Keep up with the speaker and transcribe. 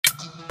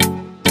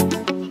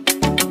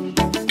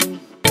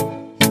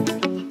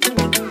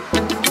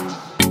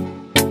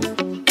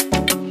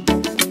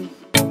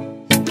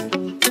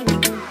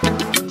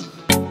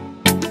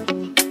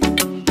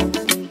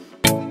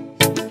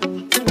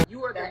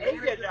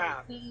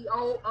job.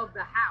 CEO of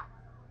the house.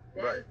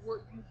 That is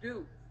what you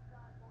do.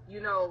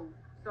 You know,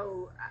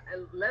 so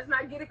let's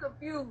not get it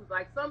confused.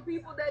 Like some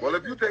people that. Well,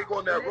 if you take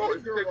on that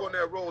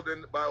role,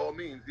 then by all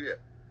means, yeah.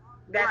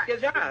 That's your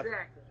job.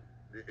 Exactly.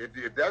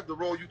 If that's the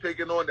role you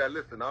taking on, that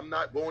listen, I'm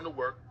not going to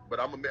work, but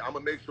I'm gonna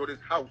make sure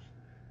this house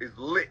is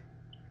lit.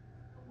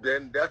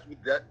 Then that's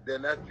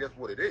just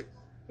what it is.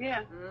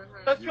 Yeah.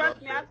 But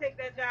trust me, I take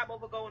that job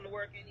over going to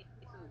work any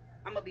too.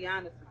 I'm gonna be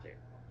honest with you.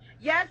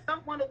 Yes,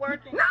 don't want to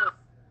work. No,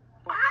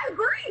 I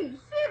agree.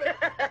 Shit.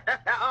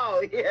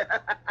 Oh yeah.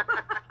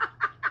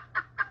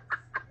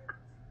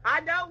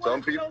 I don't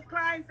want those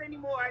clients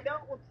anymore. I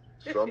don't.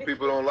 Some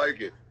people don't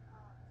like it.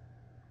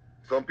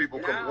 Some people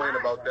complain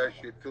about that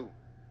shit too.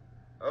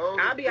 Oh,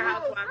 I'll be a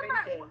housewife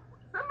anymore.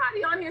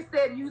 Somebody on here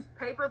said use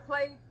paper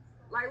plates.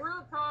 Like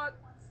real talk,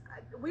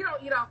 we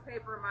don't eat off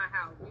paper in my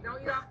house. We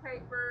don't eat off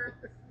paper.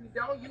 We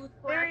don't use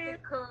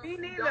plastic cups. Me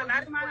neither. We don't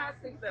use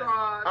plastic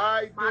straws.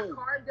 My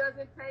car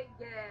doesn't take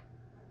gas.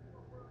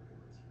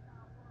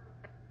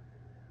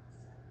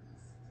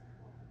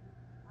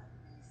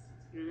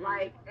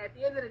 Like, at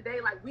the end of the day,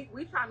 like,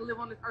 we trying to live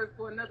on this earth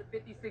for another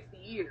 50, 60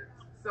 years.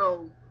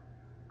 So,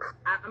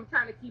 I'm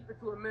trying to keep it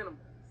to a minimum.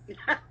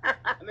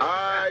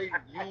 I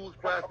use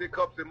plastic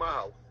cups in my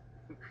house.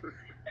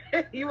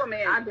 You a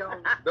man. I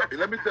don't.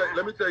 Let me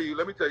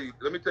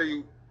tell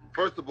you.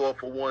 First of all,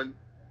 for one,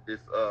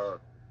 it's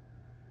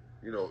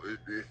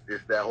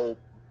it's that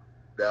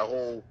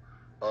whole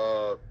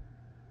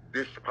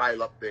dish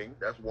pile up thing.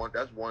 That's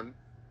one.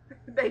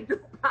 They do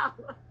pile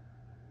up.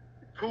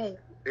 Two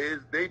is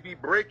they be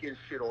breaking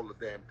shit all the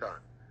damn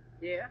time.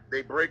 Yeah.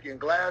 They breaking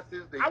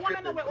glasses. They I want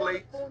to know chipping where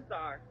plates. all the spoons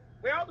are.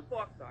 Where all the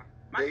forks are.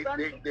 My son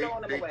keeps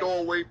throwing them they away. throw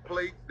away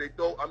plates. They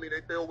throw away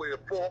the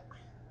forks.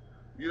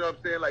 You know what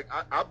I'm saying? Like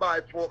I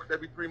buy forks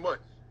every 3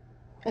 months.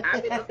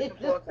 I've been looking for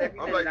forks every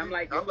day. I'm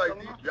like, I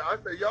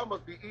say y'all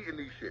must be eating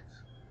these shits.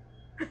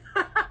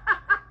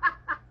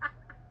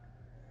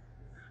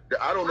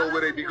 I don't know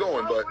where they be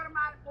going, but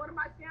one of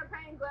my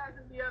champagne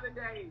glasses the other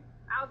day.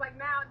 I was like,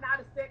 now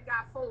the set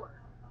got 4.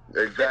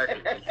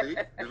 Exactly. See,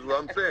 this is what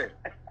I'm saying.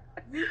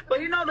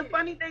 But you know the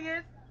funny thing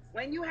is,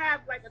 when you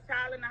have like a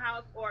child in the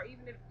house, or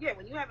even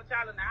when you have a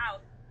child in the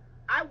house,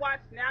 I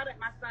watch now that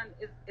my son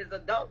is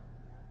adult,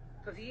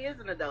 because he is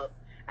an adult.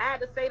 I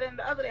had to say to him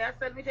the other day, I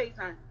said, let me tell you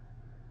something.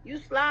 You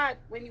slide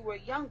when you were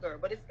younger,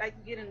 but it's like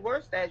you're getting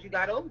worse as you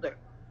got older.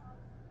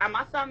 Am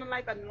I sounding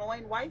like an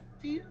annoying wife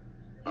to you?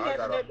 He had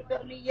to never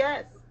tell me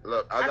yes.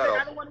 Look,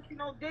 I don't want to see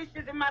no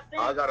dishes in my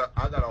sink. I got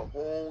a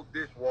whole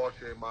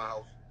dishwasher in my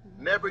house.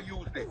 Never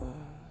used it.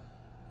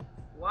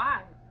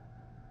 Why?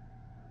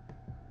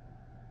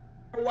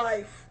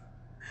 Wife,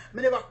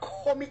 me never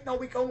commit no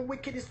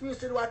wickedness. Me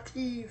used to do a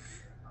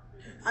thief,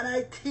 and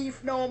I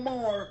thief no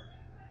more.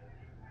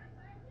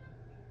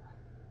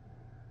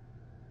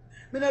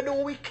 Me not do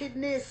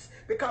wickedness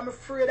because I'm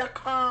afraid of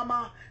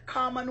karma.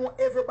 Karma know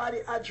everybody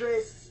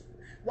address.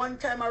 One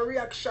time a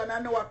reaction, I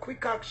know a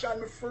quick action.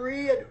 I'm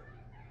afraid.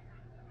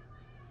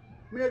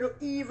 Me not do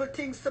evil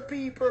things to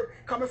people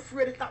because I'm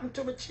afraid it happen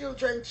to my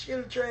children.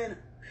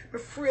 I'm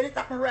afraid it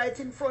happen right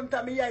in front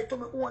of me to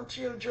my own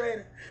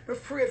children. I'm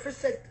afraid for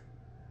set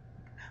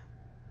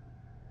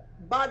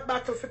bad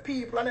battle for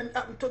people and then it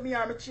happen to me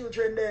or my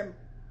children them.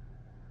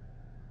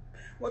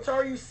 What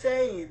are you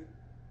saying?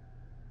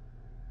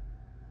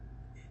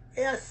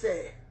 I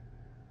say,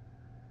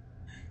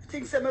 you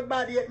think say me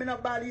bad yet? Me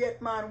not bad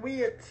yet, man.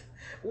 Wait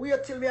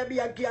till me be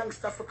a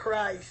gangster for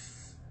Christ.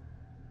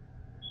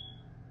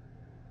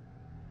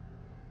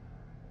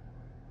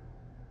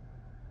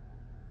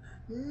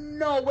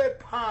 No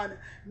weapon.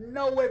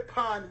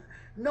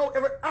 No,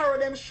 every arrow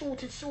them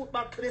shoot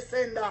back to the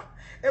sender.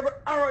 Every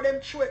arrow them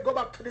throw it, go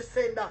back to the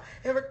sender.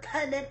 Every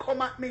time them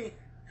come at me,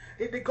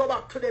 they go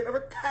back to them.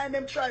 Every time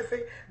them try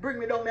to bring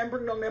me down,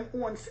 bring down them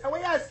own.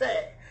 What I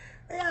say?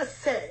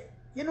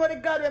 You know the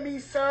God that me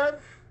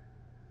serve?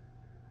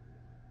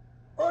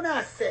 What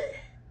I say?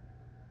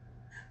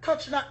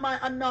 Touch not my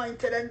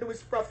anointed and do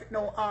his prophet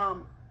no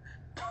harm.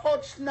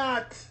 Touch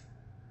not.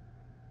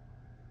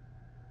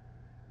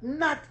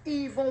 Not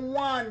even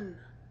one.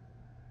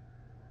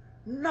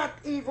 Not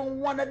even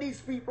one of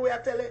these people who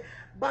are telling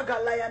bag a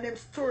lie and them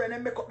story and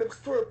them make up them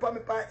story for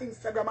me on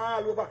Instagram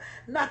all over.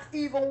 Not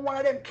even one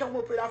of them come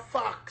up with a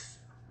facts.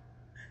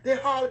 They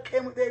all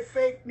came with their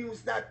fake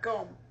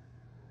news.com.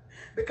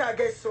 Because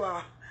guess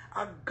what?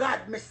 A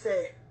God me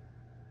say.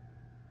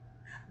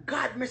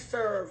 God me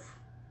serve.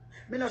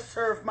 Me not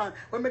serve man.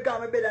 When me go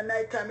to bed at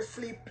night time, me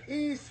sleep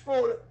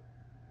peaceful.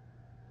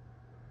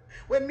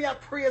 When me a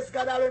praise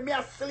God, or when me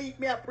a sleep,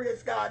 me a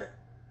praise God.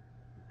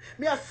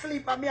 Me a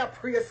sleep and me a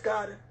praise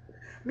God.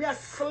 Me a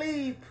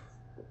sleep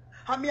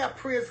and me a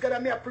praise God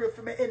and me a pray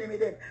for my enemy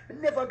then. Me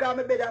never go to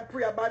my bed and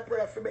pray a bad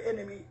prayer for my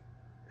enemy.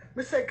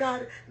 Me say,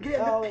 God, give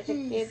them the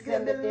peace,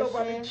 give them the love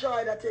and the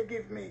joy that you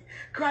give me.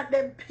 Grant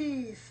them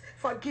peace.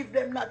 Forgive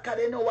them not because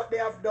they know what they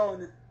have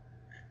done.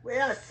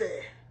 Where I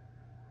say?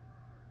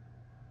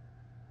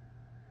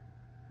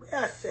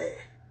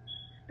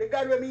 The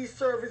God when me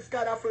serve is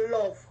God of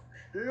love.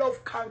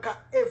 Love conquer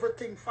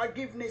everything.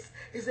 Forgiveness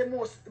is the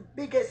most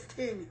biggest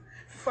thing.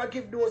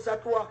 Forgive those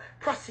that will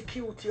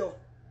prosecute you.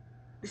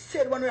 They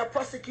said when we are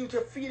prosecute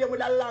you, feed them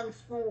with a long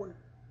spoon.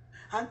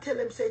 And tell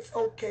them, say, it's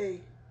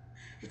okay.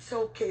 It's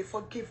okay.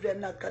 Forgive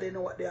them not because they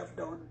know what they have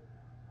done.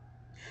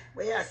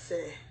 But I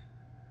say,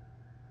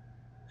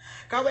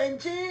 because when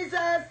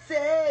Jesus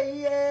say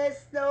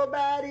yes,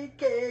 nobody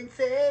can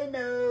say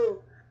no.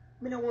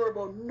 Me no worry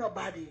about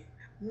nobody.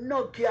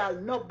 No girl,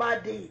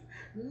 nobody.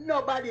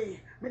 Nobody.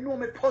 Me know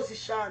my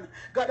position.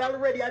 God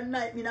already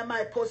anointed me in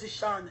my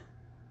position.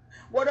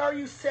 What are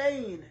you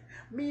saying?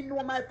 Me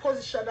know my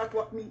position, that's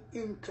what me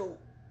into.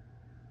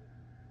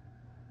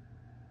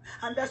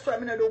 And that's why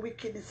I'm not do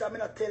wickedness. I'm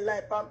not tell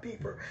lie on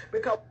people.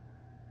 Because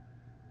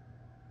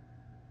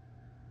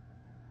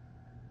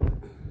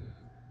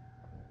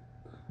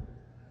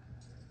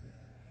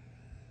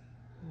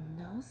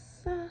no,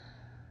 sir.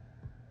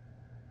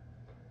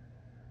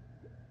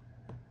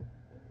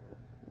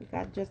 You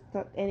can just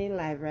talk any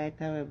lie right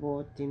now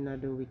about him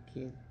not do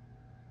wicked.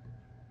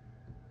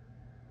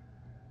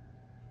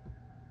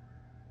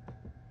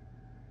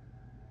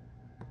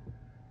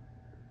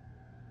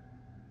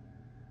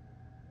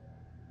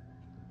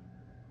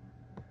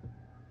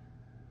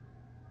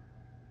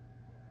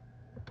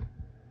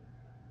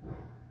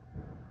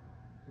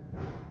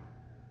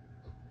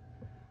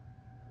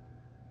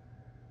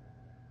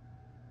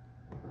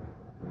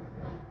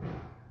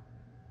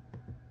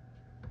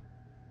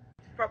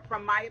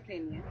 From my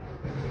opinion,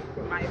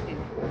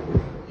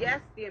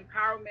 yes, the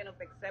empowerment of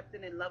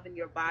accepting and loving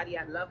your body,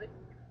 I love it.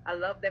 I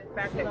love the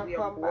fact that we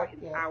are more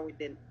empowered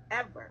than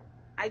ever.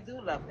 I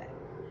do love that.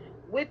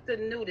 With the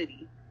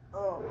nudity,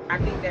 I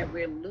think that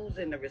we're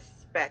losing the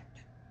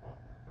respect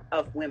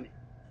of women.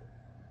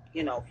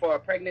 You know, for a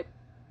pregnant.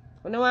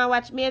 You don't want to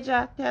watch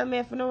Major? Tell me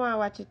if you don't want to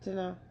watch it, you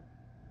know.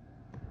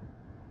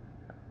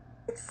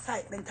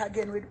 excitement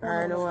again with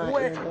I don't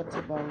want you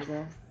to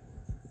bongo.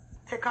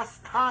 Take a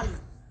stand.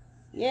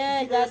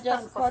 Yeah, God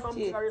just cut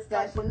it.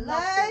 That's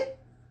life.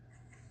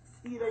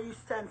 Either you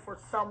stand for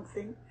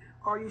something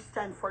or you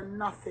stand for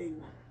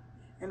nothing.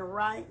 And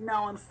right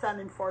now I'm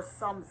standing for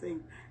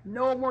something.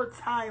 No more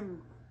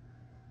time.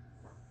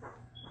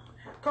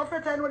 Tough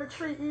time with the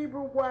three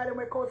Hebrew boy them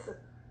we cuss.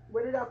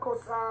 Where did I cuss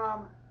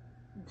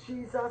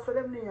Jesus for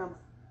them names?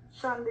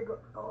 Shandy go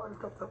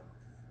tough.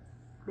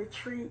 The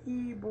three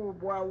Hebrew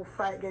boy who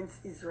fight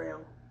against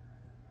Israel.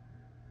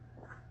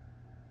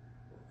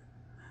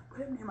 What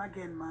them name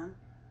again, man?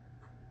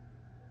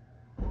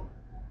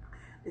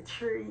 The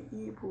three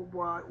Hebrew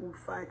boy who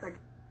fight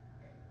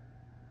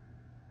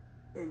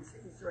against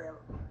Israel.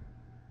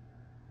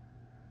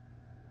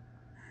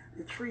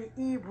 The three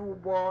Hebrew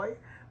boy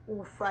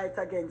who fight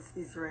against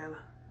Israel.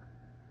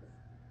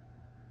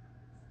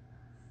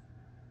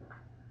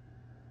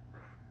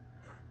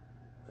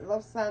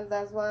 Love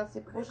Sanders wants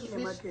to push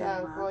fish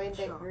tank go in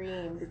the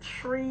green. The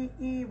three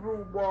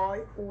Hebrew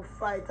boy who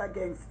fight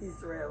against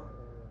Israel.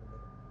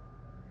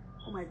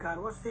 Oh my God,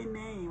 what's their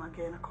name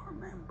again? I can't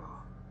remember.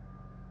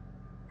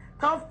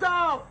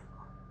 Tough!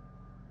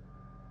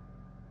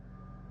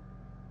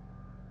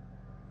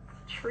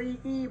 Three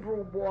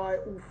Hebrew boy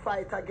who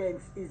fight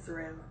against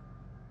Israel.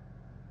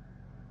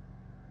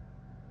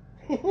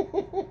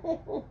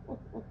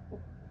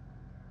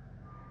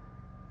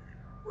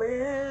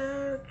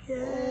 Where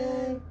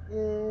can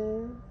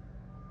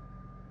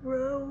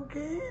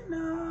broken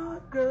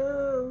heart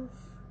goes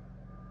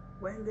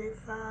when they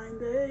find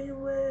their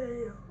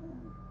way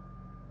home?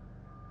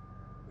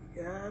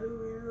 We gotta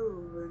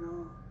move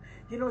on.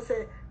 You know,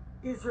 say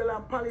Israel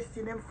and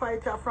Palestine, them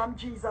fight from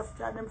Jesus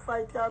time, them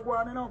fight go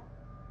on, you know.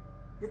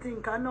 You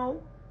think I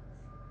know?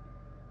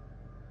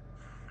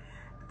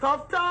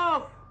 Tough!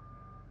 Oh,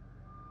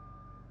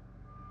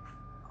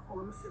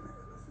 let me see.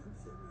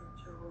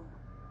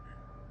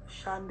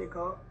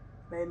 Shandigo,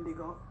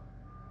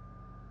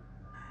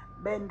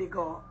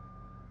 Bendigo,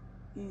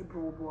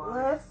 Hebrew boy.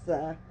 Yes,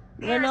 sir.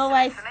 Here is some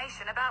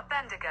information about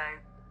Bendigo.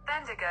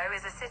 Bendigo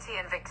is a city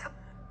in Victoria.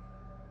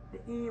 The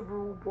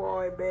Hebrew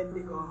boy,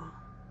 Bendigo.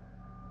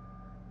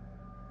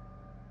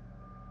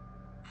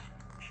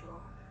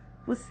 Sure.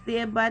 Who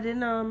stay bad, you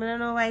know? I don't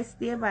know why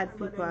stay bad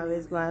people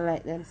always go and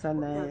like them so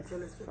nice.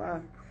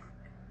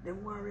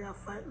 Them warrior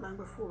fight long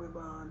before we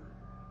born.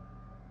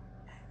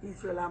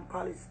 Israel and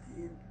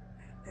Palestine.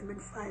 They've been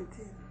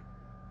fighting.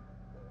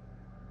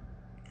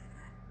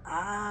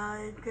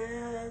 I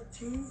got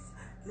Jesus.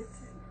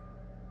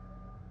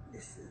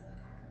 Listen.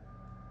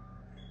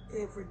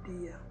 Every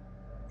day.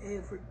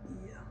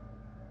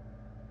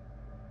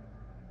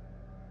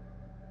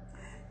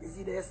 Is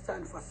either you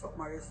stand for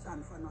something or you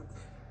stand for nothing.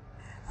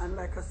 And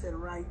like I said,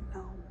 right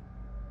now,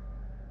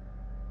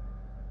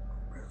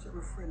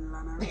 my friend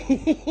Lana I'm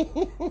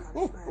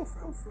flying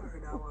from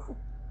Florida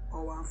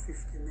hour and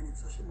 15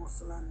 minutes, so she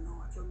must land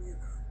now at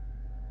Jamaica.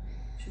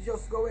 She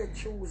just go away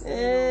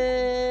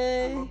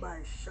Tuesday, and go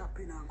buy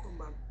shopping and come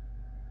back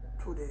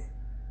today,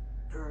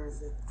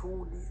 Thursday,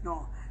 2 days.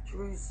 No, she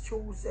reach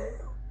Tuesday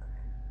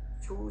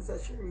she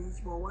reach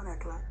about 1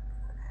 o'clock.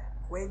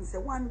 Wednesday,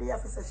 1 day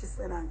after she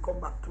spend and come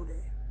back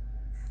today.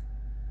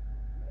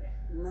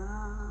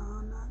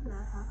 Na, na,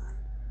 na.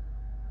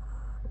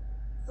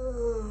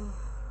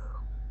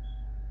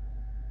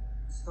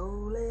 So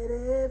let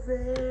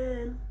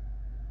heaven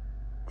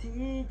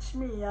teach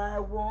me I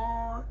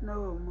want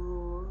no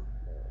more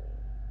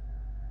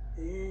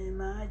in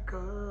my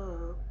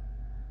cup,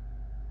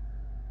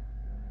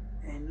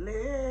 and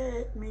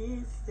let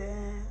me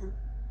stand,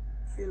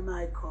 fill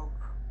my cup.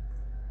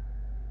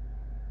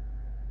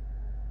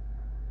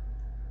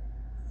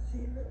 See,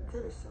 let me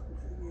tell you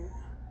something here.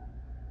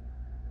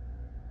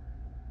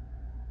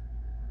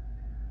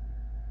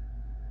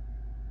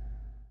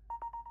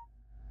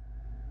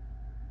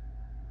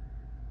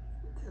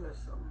 Tell her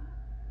something.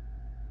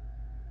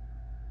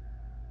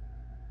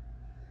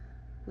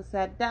 Puss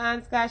that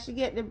dance cause she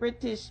get the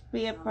British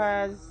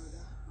papers.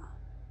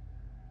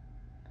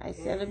 I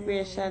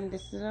celebration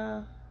this, you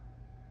know.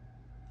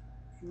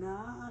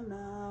 Na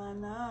na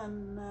na na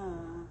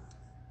na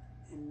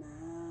na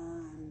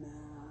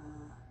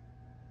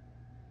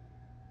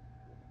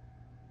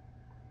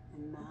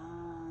na na.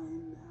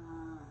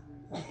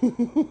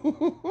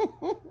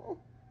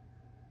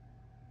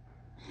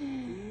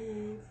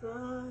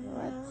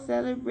 What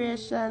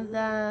celebration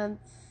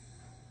dance?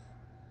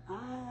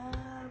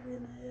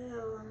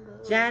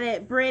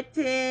 Janet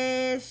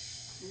British.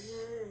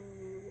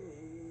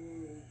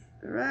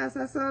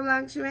 Rasa so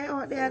long she went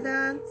out there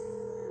dance.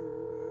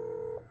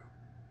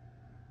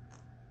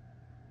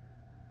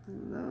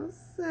 No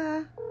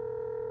sir.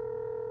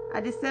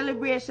 At the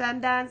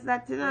celebration dance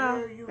that you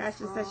know. Cause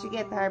she said she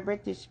get her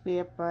British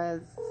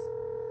papers.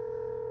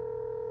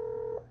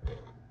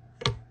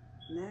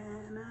 Na,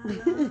 na, na,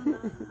 na,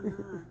 na,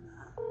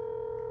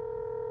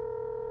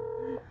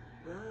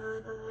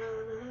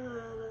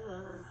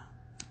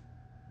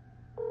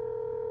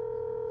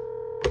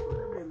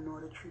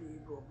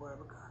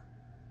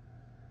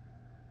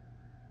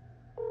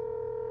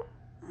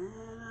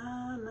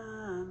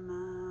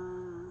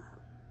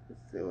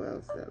 See what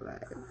else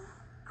alive.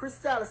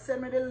 Crystal,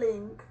 send me the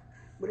link.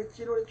 But it's,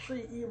 you know, the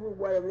 3 Hebrew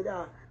boy with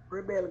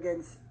rebel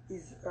against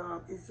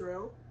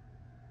Israel.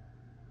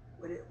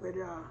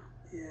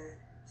 Yeah,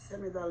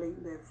 send me that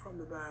link there from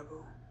the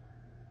Bible.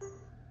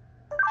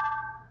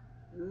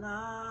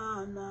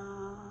 Nah.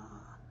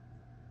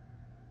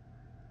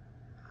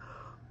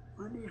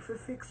 I need to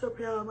fix up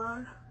here,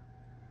 man.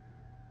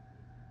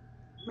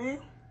 Me?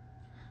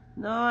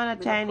 No,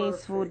 the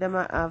Chinese food them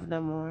I have no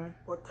more.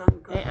 But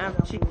thank God They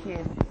have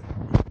chicken.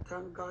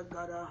 Thank God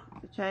The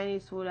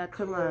Chinese food are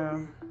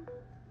tomorrow.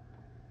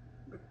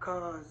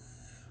 Because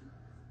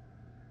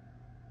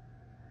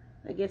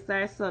I guess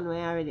our son we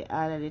already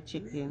ordered the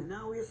chicken.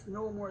 now waste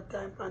no more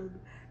time and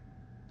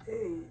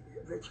hey,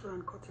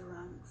 veteran cut the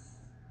ranks.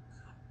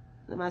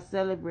 They must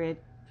celebrate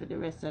for the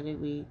rest of the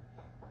week.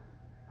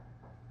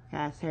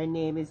 Cause her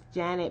name is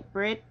Janet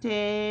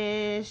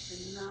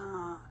British.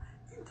 Nah,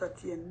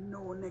 entertain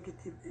no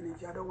negative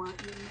energy. I don't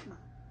want you to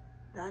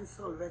dance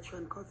all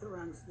veteran cut the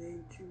ranks they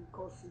into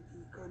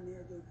custody can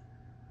near them.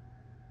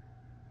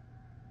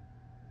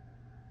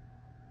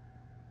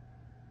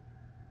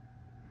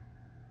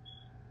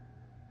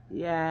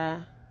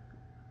 Yeah.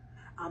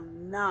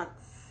 I'm not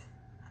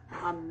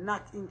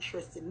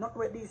interested. Not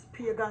what these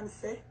pagans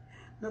say.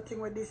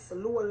 Nothing with this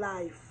low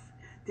life.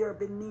 They're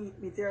beneath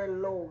me. They're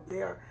low.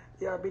 They are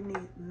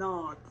beneath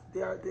naught.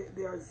 They are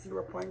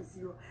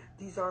 0.0.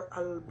 These are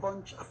a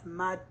bunch of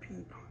mad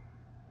people.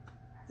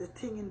 The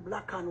thing in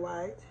black and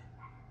white.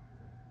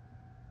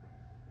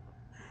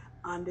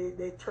 And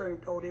they turn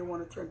it how they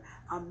want to turn.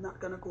 I'm not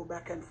gonna go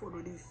back and forth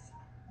with this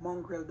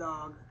mongrel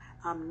dog.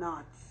 I'm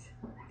not.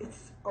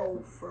 It's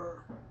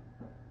over.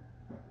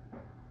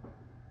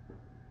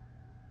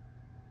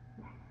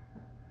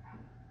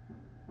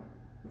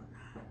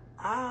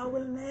 I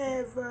will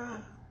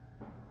never.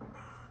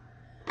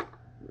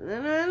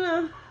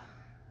 No.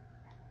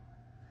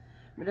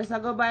 But just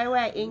go by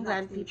where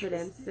England people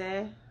them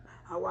say.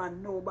 I want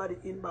nobody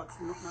inbox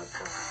nothing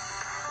at all.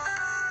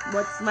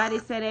 But somebody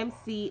said them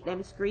see it,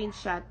 them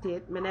screenshot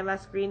it. Me never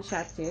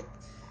screenshot it.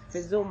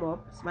 For zoom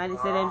up. Somebody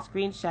said them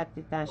screenshot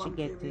it and she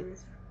get it.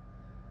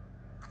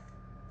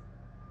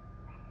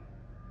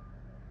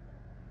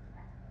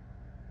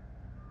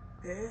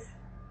 Eh?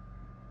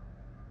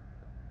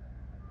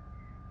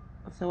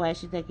 So why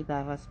she take it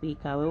off a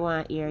speaker? We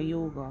want to hear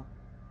you go.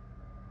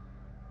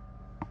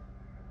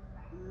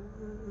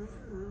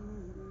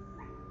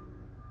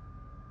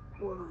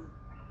 Hold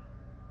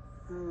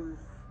on.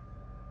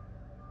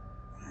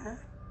 Eh?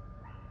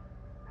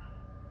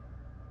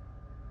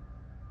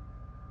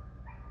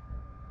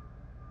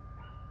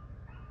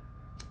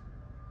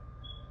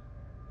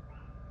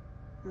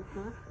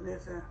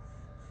 There's a.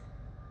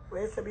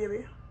 Where's the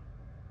baby?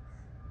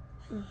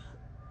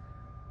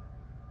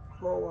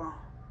 Oh, wow.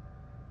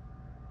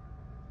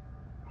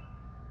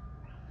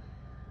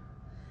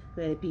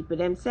 Well, people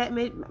them set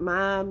me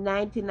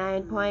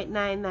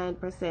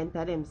 99.99%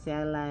 of them say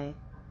a lie.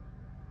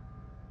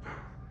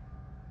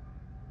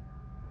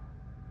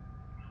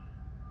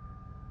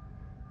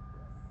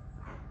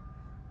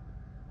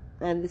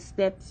 And the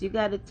steps you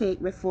gotta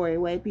take before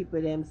why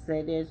people them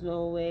say there's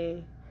no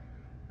way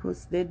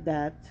Puss did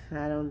that.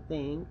 I don't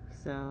think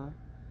so.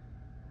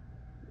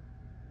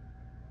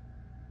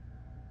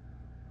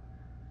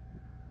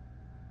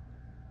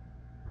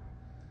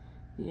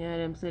 Yeah,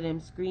 them say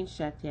them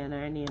screenshot here and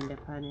our name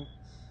upon it.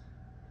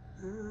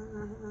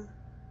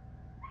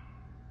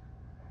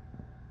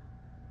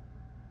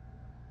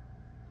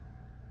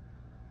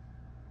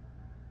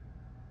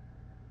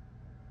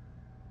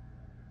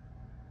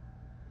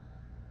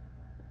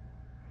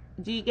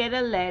 Do you get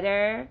a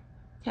letter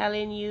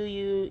telling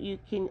you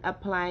can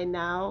apply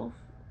now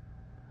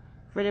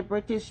for the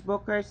British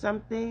book or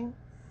something?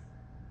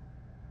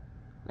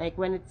 Like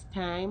when it's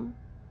time?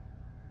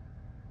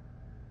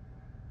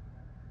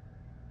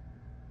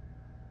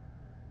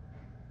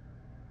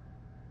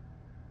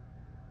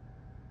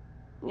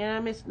 Yeah, I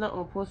miss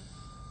nothing. Puss.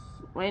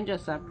 When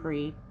just a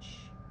preach.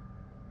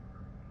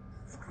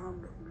 It's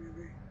calm down,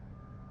 baby.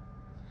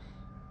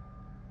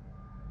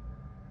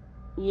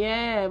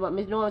 Yeah, but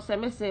me know say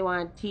me say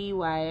one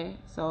TY,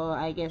 so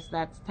I guess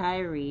that's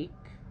Tyreek.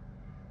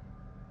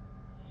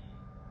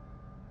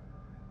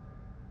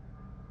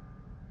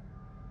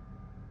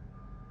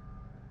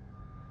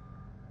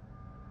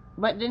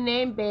 But the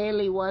name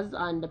Bailey was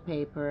on the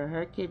paper.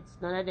 Her kids,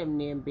 none of them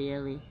named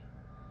Bailey.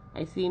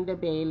 I seen the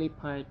Bailey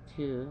part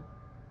too.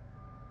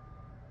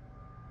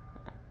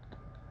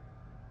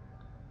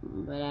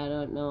 But I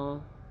don't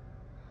know.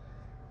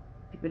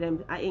 People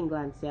them at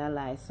England say I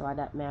lie, so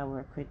that may I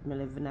work with me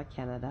live in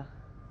Canada.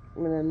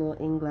 I don't know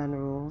England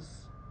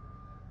rules.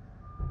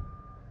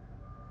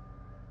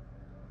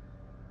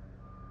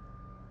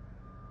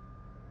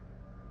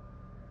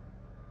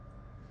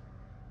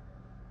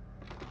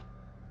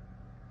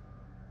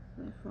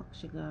 Where the fuck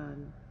she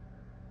gone?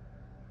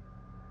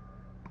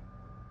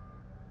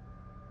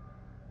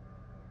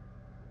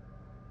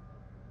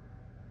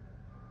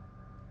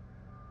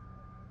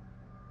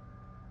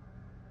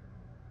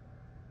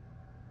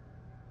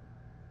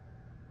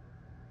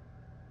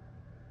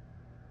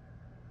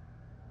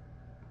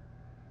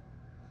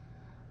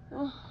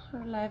 Oh,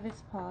 her live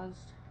is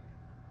paused.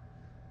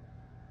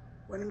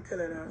 When him tell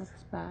her that?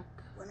 It's back.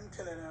 When him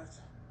tell her that?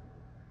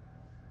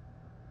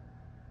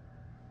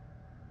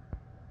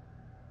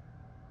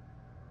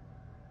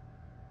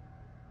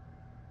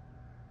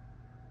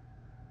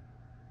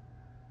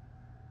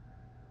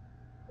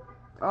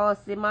 Oh,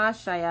 see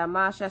Marsha, yeah.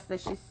 Marsha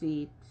says she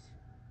see it.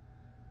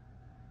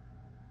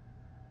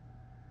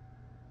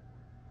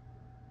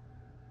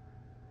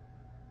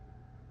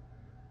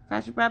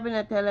 Cause she probably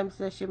not tell him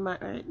so she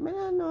married. Me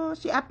don't know.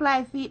 She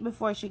apply for it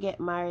before she get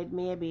married,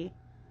 maybe.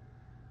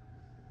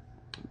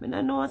 Me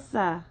don't know,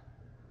 sir.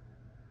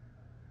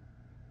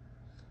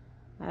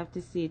 I have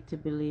to see it to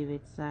believe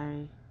it,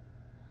 sorry.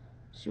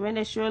 She when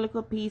they show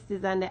little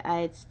pieces and the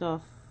hide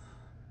stuff.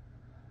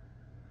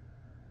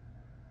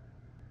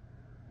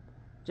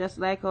 Just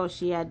like how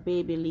she had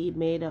Baby Lee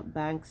made up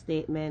bank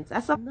statements. I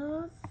saw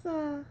no,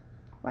 sir.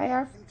 Why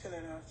are Him tell her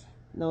that?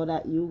 know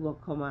that you go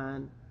come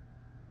on?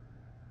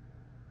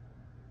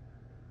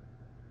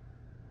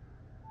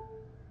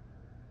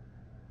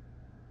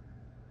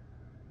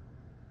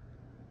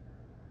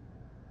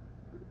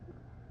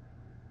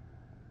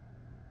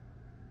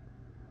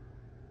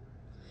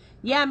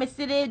 Yeah, me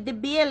see the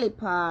Bailey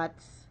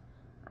parts.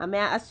 I mean,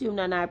 I assume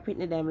none are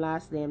printing them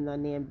last name, no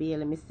name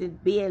Bailey. Me see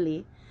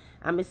Bailey.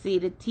 And me see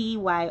the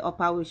TY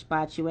upper wish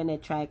part she when they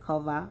try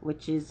cover,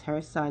 which is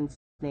her son's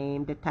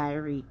name, the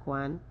Tyreek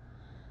one.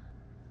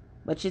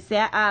 But she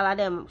say all of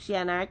them, she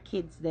and her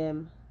kids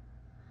them.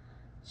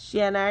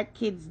 She and her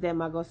kids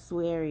them are go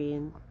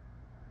swearing.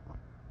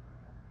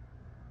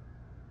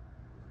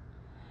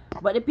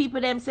 But the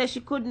people them say she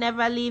could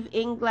never leave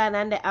England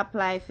and they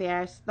apply for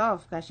her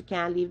stuff because she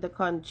can't leave the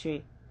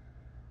country.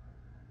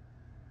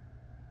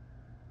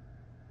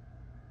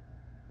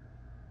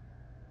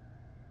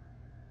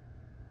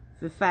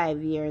 For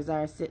 5 years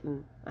or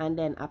sitting and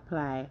then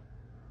apply.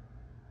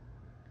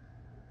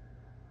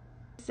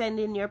 Send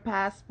in your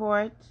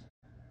passport.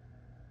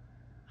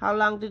 How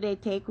long do they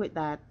take with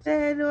that?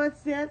 They don't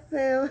say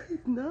so.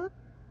 No.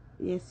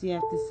 Yes, you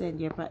have to send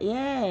your passport.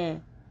 Yeah.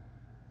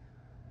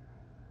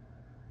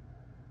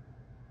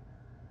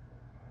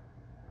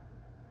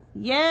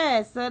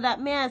 Yeah, so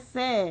that may I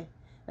say.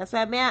 That's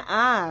why may I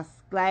ask.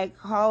 Like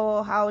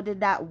how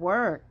did that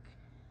work?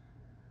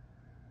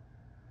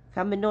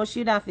 Cause me know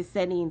she'd have to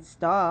send in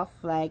stuff,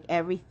 like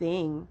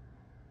everything.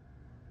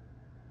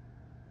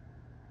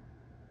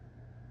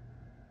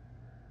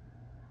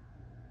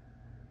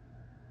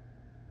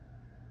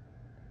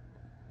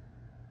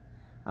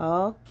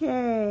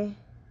 Okay.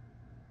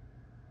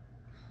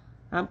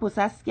 And Puss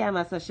a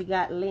scammer, so she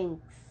got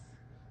links.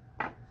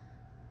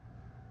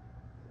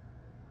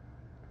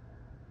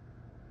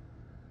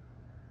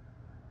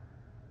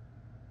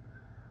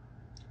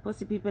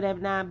 Pussy people,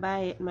 them not buy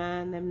it,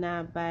 man. Them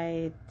not buy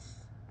it.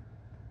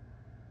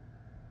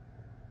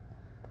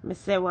 Me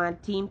say one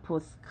team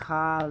Puss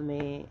call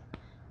me.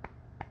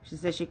 She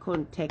said she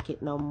couldn't take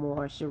it no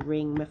more. She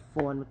ring my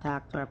phone. We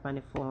talk to her on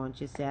the phone.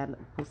 She said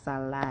Puss a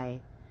lie.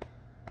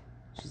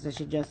 She said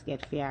she just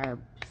get fear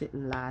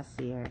sitting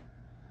last year.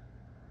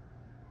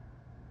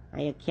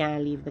 And you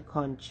can't leave the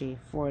country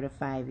 4 to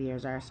 5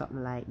 years or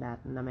something like that,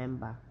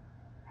 remember.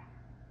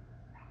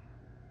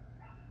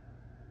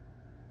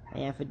 And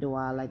you have to do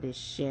all of this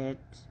shit.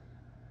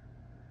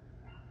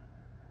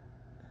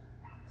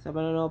 So I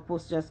don't know,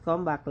 Puss just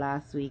come back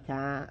last week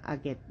and I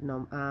get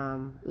no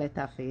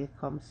letter for you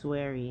come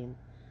swearing.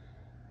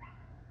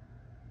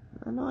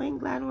 I know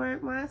England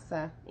work,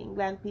 master.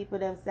 England people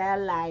them say I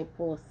lie,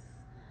 Puss.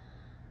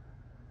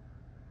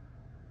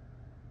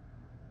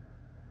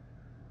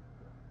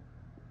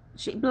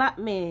 She blocked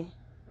me.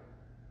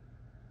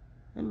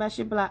 Remember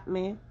she blocked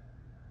me?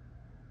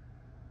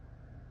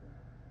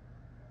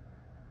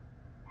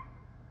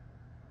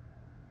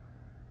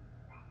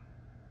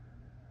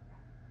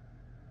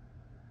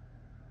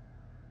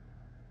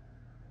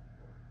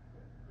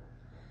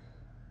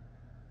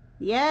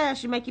 Yeah,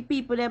 she make you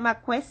people them a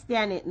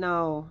question it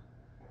now.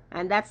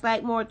 And that's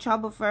like more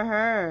trouble for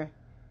her.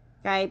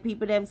 Okay,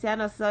 people them say I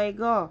know so it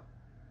go.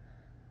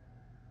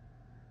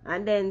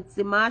 And then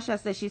see Marsha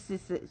says she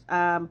sees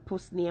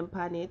Puss name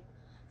on it.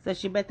 So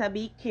she better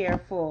be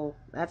careful.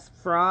 That's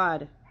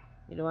fraud.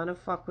 You don't want to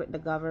fuck with the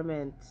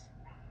government.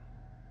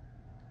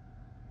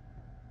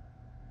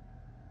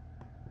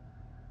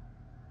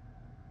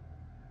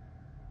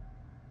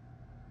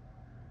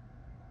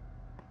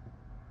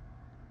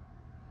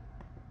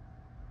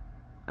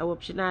 I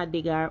hope she not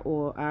dig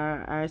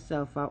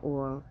herself a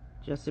hole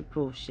just to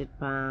prove shit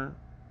pan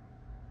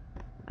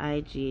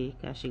IG,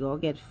 cause she go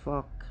get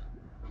fucked.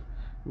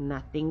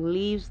 Nothing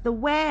leaves the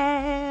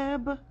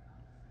web.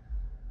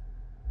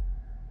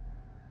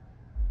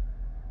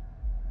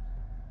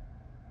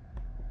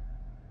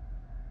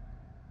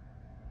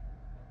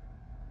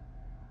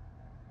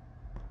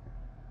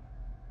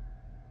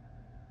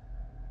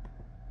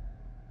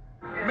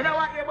 Me don't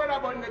want you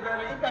about the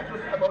girl. You got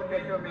just about the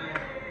girl, me.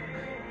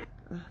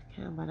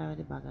 Can't bother with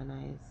the bag of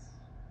nice.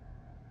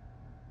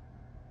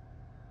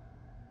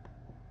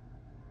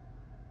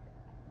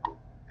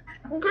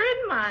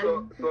 Great man.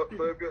 So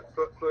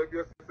if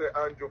you say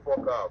Andrew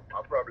fuck off,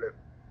 a problem.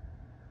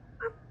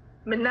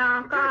 Me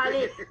now call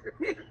it.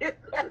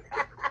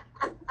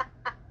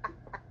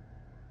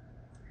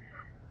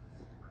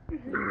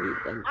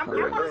 I'm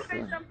going to say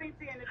something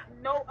to you, and it's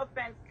no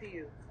offense to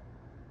you.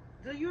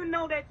 Do you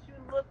know that you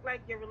look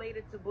like you're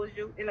related to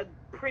Buju in a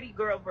pretty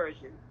girl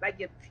version? Like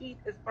your teeth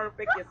is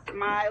perfect, your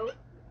smile.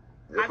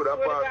 You could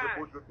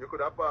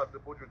have passed the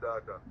Buju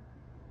daughter.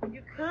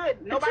 You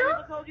could. Nobody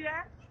ever told you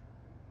that?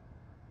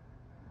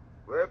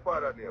 Where your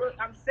father name? Look,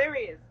 I'm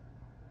serious.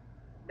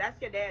 That's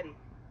your daddy.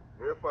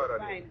 Where your father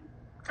name?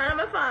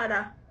 I'm a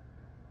father.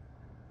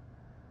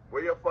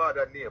 Where your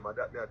father name? And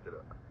that me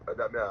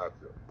ask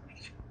you.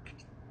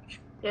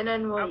 You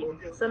don't know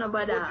him. So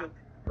nobody.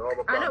 No,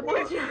 but I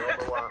want to tell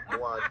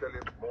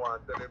him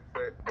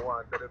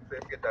say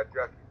get that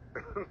jacket.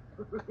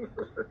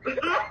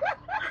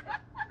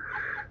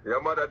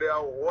 Your mother there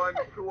one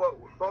show,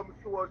 some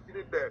show she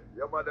did there.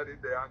 Your mother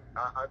did there and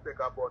take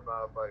up on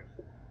my advice.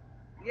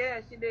 Yeah,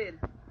 she did.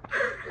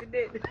 She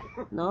did.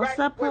 No right,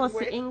 suppose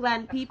to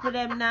England people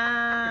them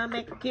nah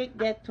make it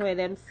get to it.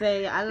 Them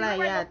say I like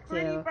like that a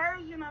pretty too.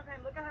 version of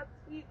him. Look at her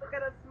teeth, look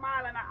at her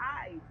smile and her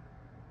eyes.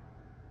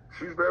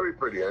 She's very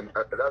pretty, and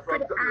that's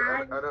what I'm telling you.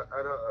 And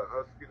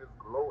her skin is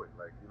glowing,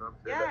 like, you know what I'm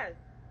saying? Yes.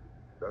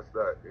 That's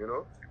that, you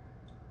know?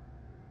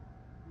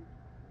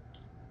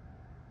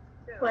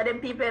 Why them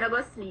people ain't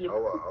go sleep?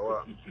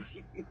 Our.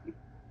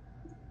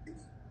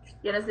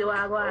 You know see what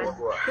I want?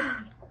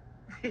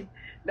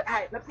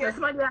 That's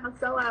my damn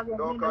so I want.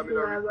 Don't come in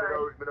and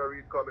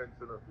read comments,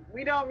 you know?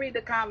 We don't read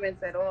the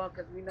comments at all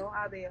because we know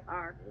how they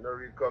are. We don't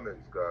read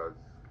comments, because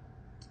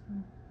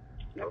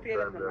No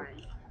fear in the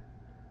mind.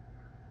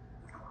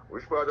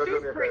 which part of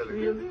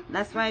Jamaica?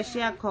 That's why she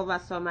a cover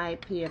some my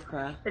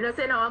paper. You don't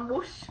say no I'm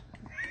bush.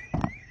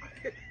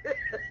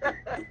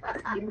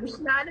 The bush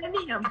not the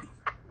name.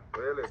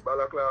 Really?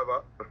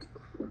 Balaclava?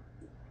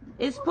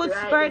 It's Puss'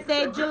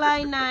 birthday,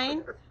 July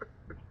 9th.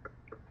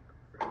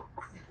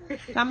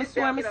 Come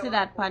swear me see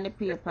that on the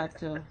paper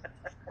too.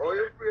 Oh,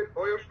 you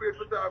afraid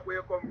to talk where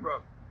you come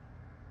from?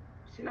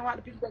 She know how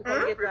the people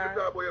come get Talk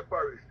her. about your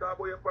parish. Talk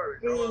about your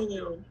parish.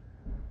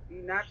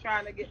 You're not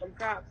trying to get them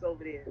cops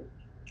over there.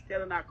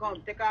 Telling her,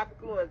 come, take off the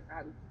clothes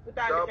and put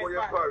on Talk the about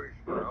your parish,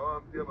 man. I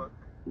want to man.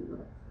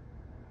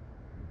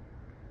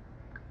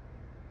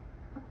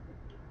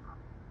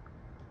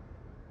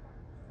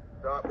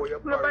 Talk about your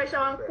parish.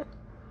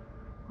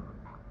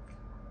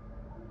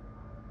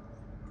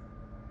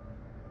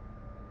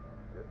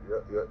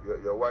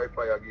 Your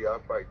Wi-Fi give you a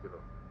fight, you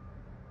know.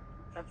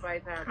 A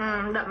fight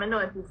hard. That me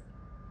notice.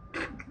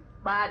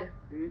 Bad.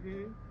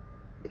 You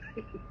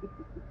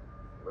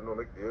know,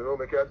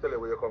 me can't tell you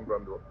where you come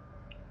from, though.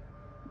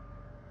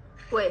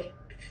 Wait.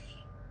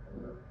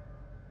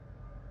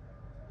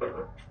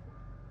 Because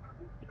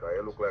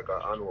you look like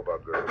an Hanover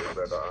girl. You look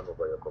like an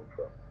Hanover you come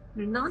from.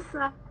 No,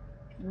 sir.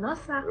 No,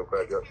 sir. You look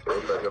like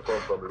you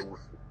come from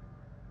Lucy.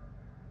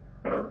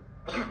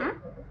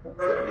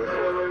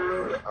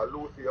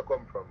 Lucy you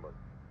come from, man.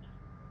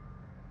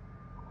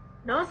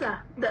 No, sir.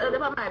 That's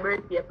my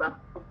birth paper.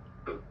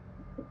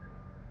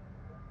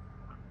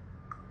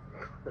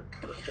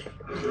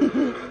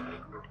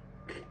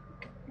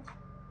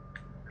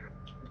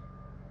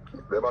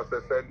 They must say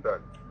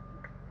sentence.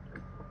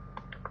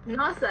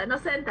 No, sir, no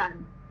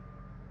sentence.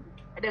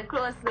 They're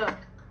close though.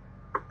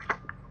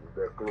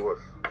 They're close.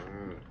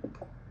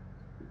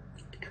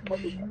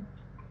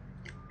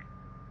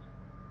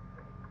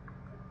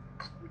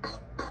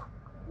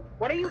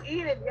 What are you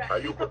eating? Yeah, Are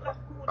you cook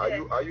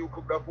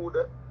the food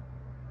there?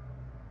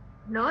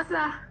 No,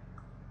 sir.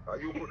 Are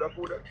you cook the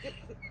food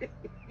there?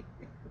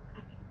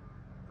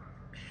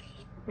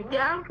 We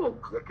can't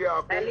cook. You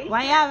can't cook.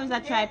 Why you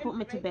always try to put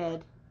me to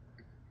bed?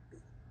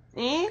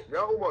 Eh? Yeah,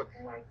 how much?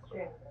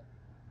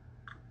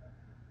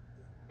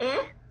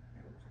 Eh?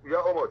 Yeah,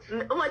 how much?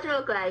 How much me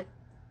look like?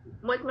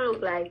 What me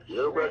look like?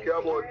 You look like you're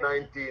about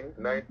 19,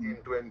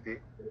 20.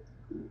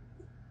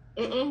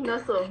 No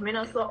so. Me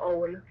not so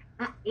old.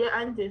 Yeah,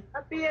 auntie.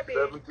 A baby.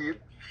 17.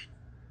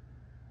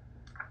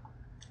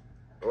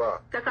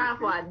 What? Take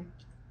off one.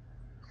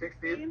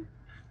 16?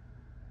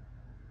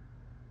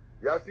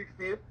 Yeah,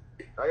 16?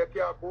 Now you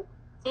can't cook?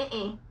 Let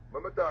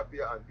me talk to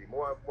your auntie.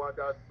 More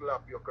than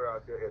slap you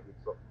across your head with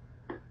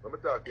something. Let me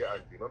talk to your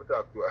auntie. Let me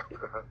talk to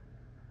her.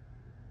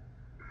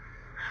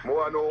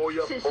 More know how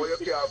you can't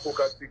cook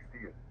at 16.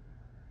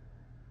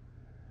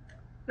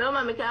 No,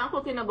 man, I can't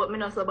cook, but me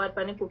not so bad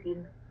for the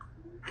cooking.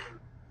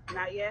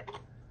 Not yet.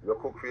 You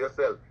cook for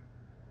yourself.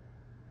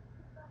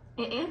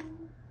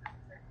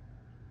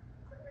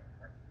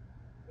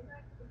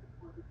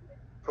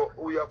 So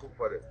who you cook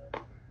for them?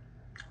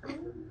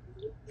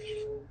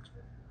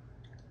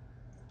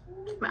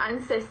 My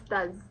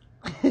ancestors.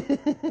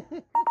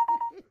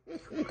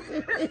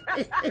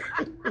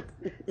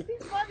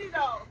 She's funny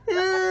though.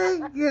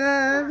 Oh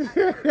God.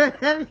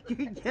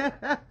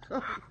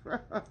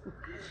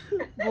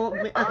 Both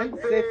my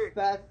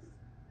ancestors.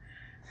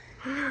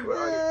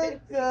 Oh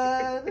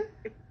God.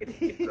 I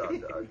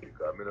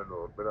don't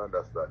know. I don't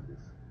understand this.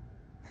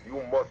 You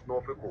must know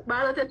if you cook. But I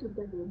don't take it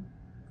to them.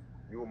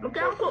 You I must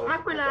can't cook know if you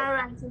mackerel and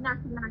rice in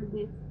national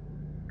dish.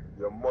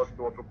 You must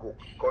know if you cook.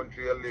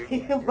 Country you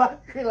live.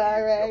 Mackerel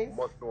and rice. You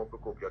must know if you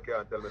cook. You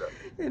can't tell me that.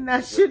 The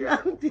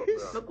national dish.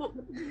 I cook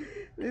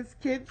This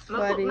kid's I cook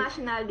funny.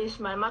 national dish,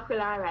 man.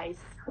 Mackerel and rice.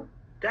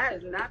 That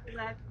is not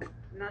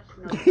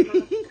national.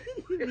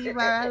 Leave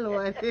her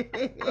alone.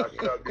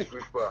 National dish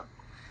whisper.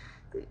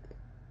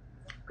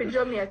 For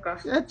Jamaica.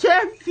 Your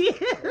champion.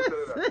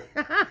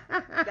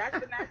 That's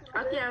the national.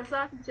 I can't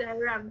sausage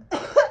and ram.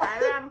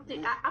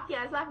 I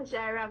can't sausage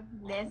and ram.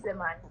 Nancy,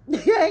 man.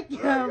 I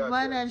can't,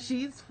 man, and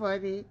she's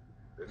funny.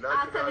 The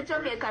After the national,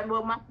 Jamaican,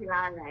 but mackerel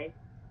and rice.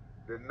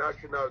 the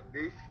national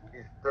dish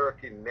is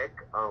turkey neck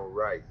and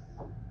rice.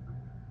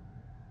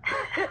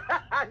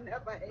 I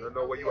never ate. You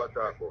know what you are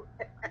talking about.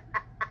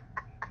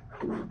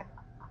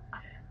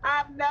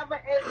 I've never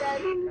ate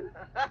that either.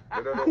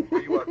 You don't know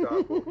what you are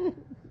talking about.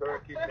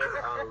 Turkey neck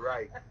and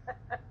rice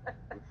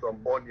with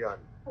some onion.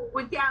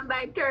 We can't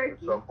buy turkey.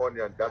 With some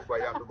onion. That's why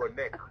you have to go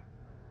neck.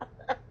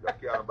 You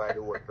can't buy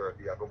the whole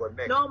turkey. You have to go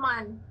neck. No,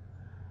 man.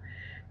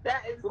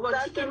 That is We got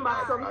such chicken a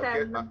back lie.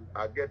 sometimes.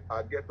 I get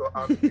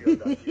to feel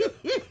that.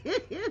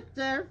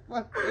 They're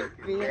Turkey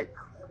fucking neck.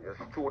 You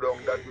stew down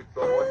that with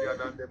some onion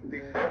and them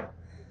things.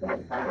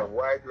 Some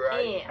white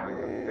rice. Yeah. And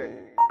you set.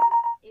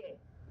 Yeah.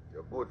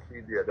 You're good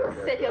feed there. That's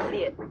Set your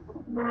plate.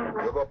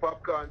 You got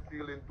popcorn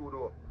sealing too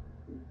though.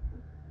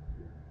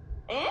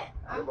 Eh?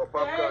 You got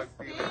popcorn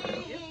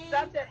sealing. You're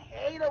such a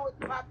hater with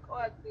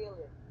popcorn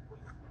feeling.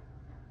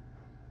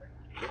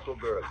 Little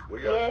girl,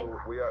 we Yeah.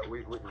 are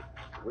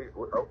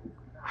oh.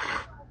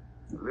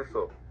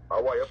 Listen, I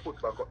want you put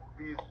back up,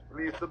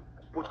 please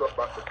put up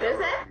back the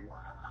camera,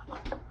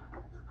 please.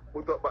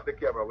 Put up back the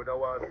camera. We don't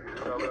want to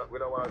see, we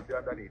don't want to see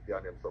underneath you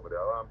and them somebody.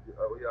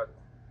 We are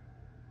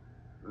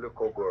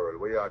little girl,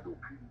 what you do?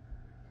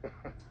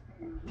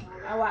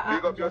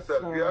 Big up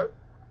yourself, girl.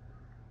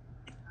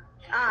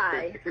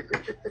 Aye.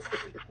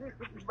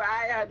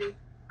 Bye, honey.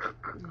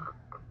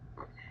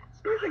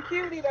 She's a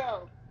cutie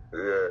though.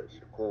 Yeah, she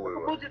cool.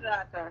 Buju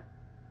Nata.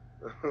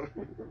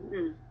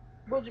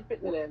 Buju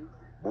Pitman.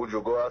 Would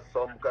you go at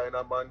some kind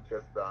of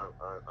Manchester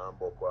and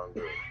Bokwan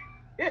girl?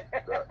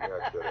 That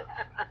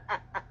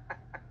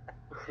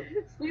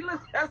She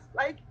looks just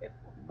like him.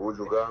 Would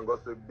you go and go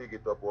say big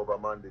it up over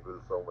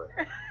Mandeville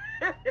somewhere?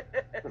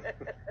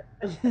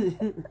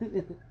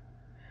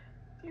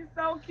 She's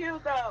so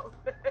cute though.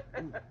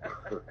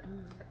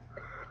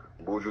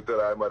 Would you tell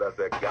her mother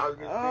say, "Girl,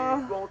 me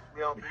please don't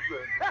me I'm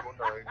going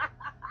tonight.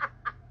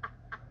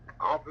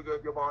 I'm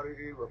forget your money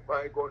even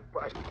fight gun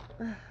fight."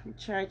 I'm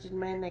charging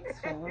my next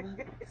phone.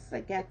 So I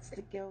got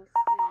to go.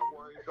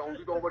 Sound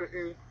it over the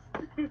east,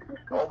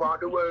 over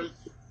the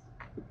west.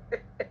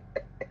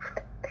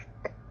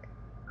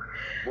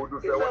 Buju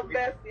He's say the what?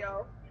 best,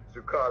 yo. She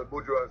called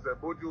Buju and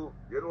said, "Buju,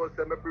 you know what?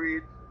 Say me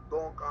breathe.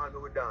 Don't call me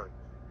with dance.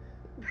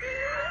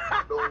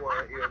 Don't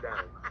want to hear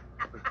dance.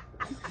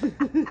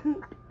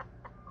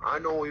 I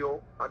know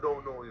you. I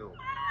don't know you.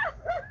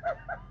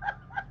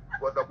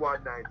 Was a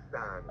one night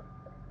stand."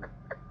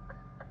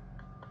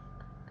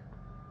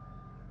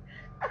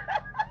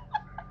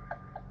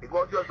 It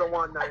was just a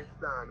one night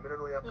stand. I don't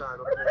know you can't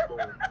go.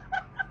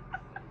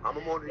 I'm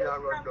a money I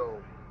run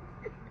down.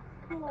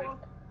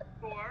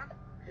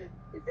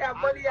 Is that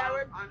money I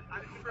run?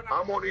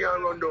 I'm money I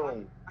run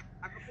down.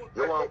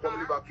 You want to come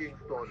live at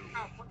Kingston?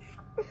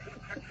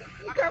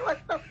 Come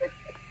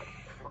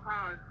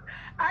on,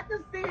 I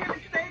just see him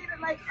saying it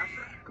like.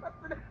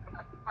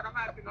 I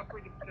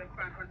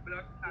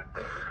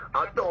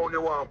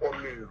don't want to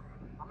come live.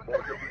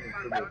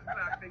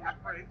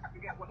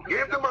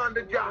 Give the man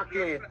the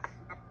jacket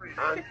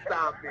and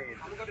stop it.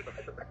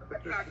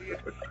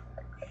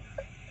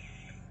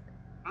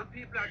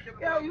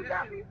 Yo, you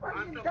got me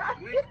fucking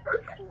dying.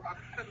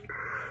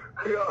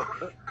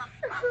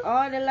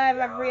 All the live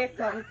I break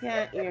up, we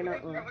can't hear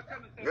nothing.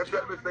 You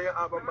tell me say you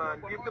have a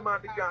man, give the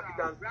man the jacket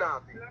and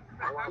stop it.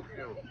 I want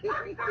you.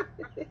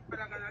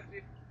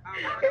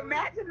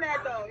 Imagine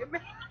that though.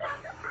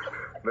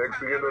 Next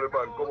thing you know, the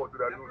man come out to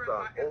that new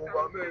song.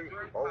 Over me.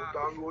 Out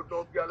on road,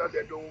 no girl are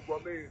dead over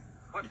me.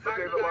 But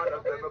every man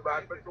that said me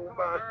bad for too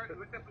bad.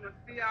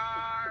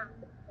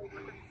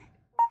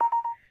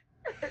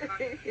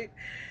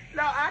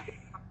 No, I can.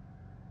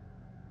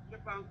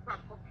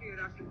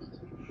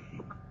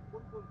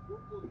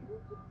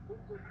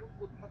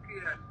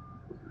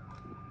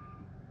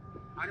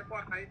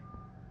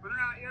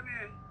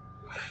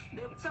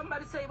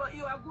 Somebody say, but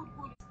you are good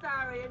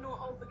star, you know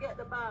how to get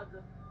the bag.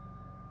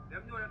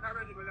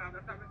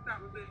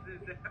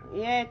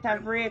 Yeah, it's a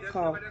break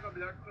up.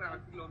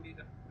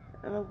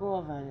 I'm gonna go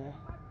over there.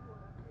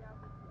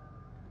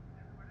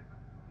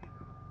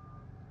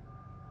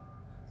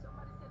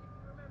 Somebody said if you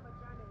remember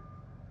Janet.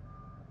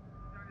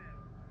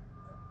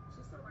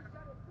 She said, was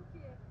Janet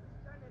cookie?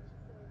 Janet, she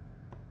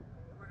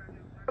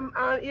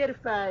said.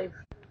 85.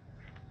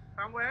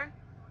 From where?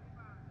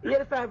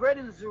 85 Red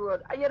Hills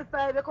Road.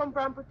 85 you come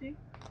from, pretty?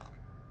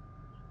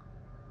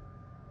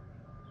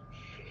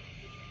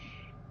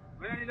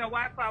 When I need a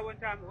Wi-Fi one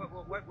time,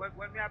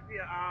 when me up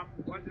here,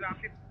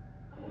 150.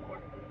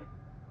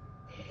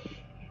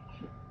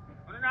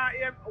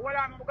 What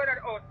I'm going to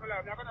the house, my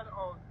love. I'm going to the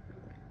house.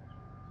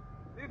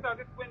 This is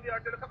this windy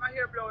out there. Look at my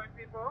hair blowing,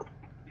 people.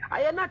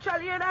 Are you natural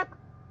hear that?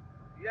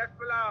 Yes,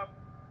 my love.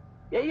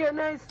 Yeah, you're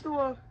nice too.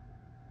 I'm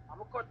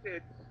going to cut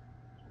it.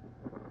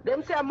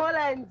 Them say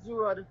Mullins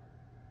Road.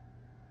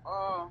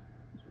 Oh.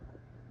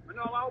 I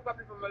know I hope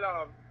people, my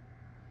love.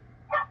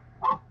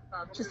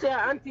 She say her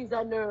auntie's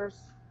a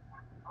nurse.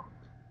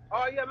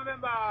 Oh, yeah,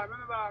 remember.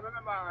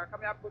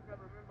 Come here, put me,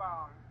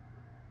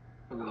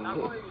 remember. I'm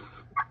going.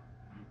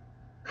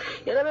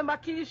 You remember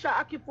Keisha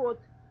Akipot?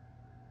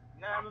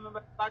 Yeah, I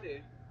remember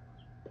body.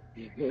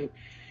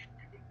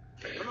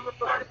 Remember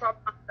body for a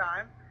long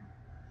time.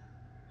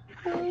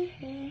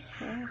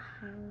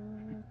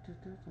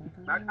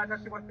 I thought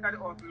she was at the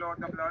house, Lord,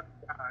 the blood.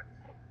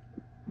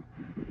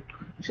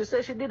 She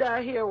said she did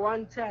her hair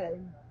one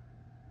time.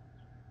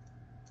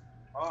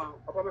 Oh,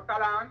 up the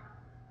salon?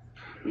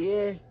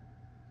 Yeah.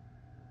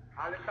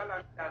 All the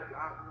salon,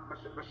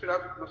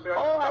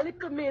 oh, a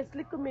little miss.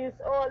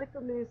 Oh, a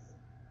little miss.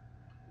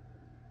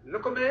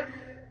 Look at me.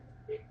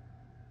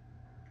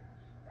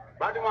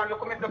 But you want to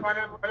look at me upon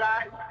the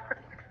life?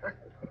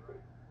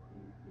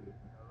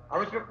 I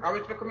wish look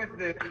at me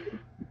today.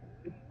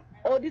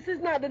 Oh, this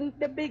is not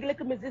the big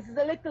little miss. This is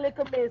a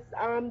little miss.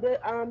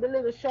 The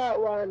little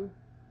short one.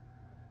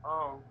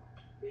 Oh.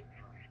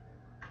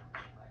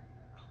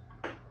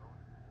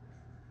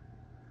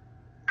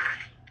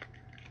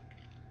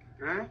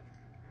 Huh?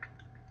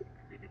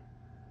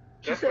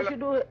 She said she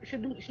do.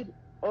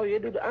 Oh, you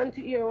do the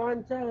auntie ear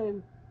one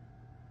time.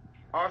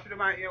 Oh, she do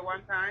my ear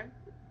one time.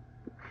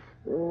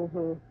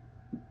 Mm-hmm.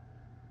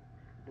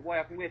 The boy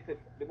have to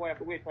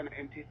wait for the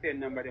MTC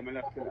number. Them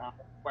left to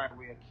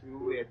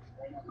wait.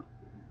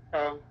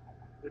 So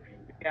the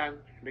girl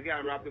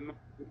robbed him,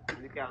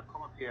 and the girl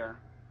come up here,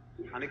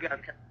 and the girl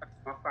kept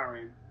my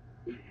phone,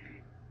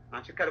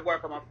 and she kept the boy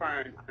from my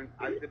phone, and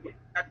as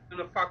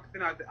the fox, you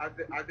know, as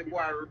the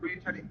boy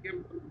reached at the hip,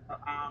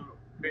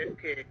 base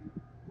cake,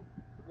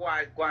 the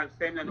boy go and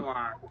send the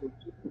noir.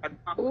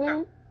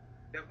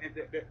 They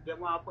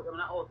want to put them in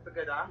a house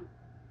together.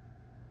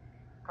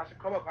 Because she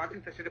come up and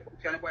think that she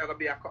and the boy going to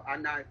be a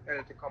nice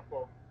healthy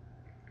couple.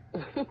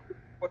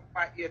 But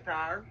by 8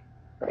 hours,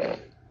 the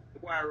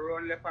boy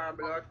run left her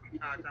blood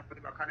and put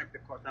him connect the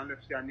cut and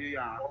left she in New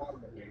York.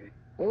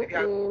 The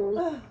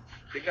girl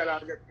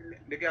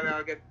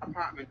will get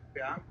apartment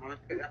there and she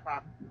get the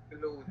apartment to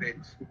lose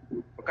it.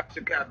 Because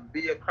she can't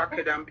be a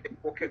crackhead and be a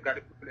pocket got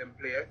the people in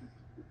place.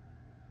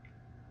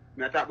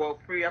 I talk about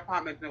free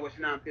apartments now,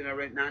 she not paying the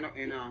rent now,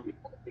 you know.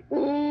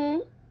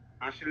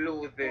 And she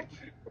lose it.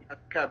 She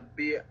can't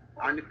be,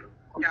 and she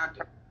can't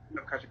talk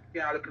because she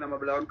can't look at my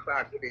blood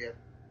clot face.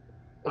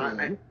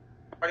 And I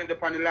went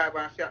up on the live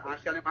and she and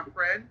my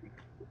friend.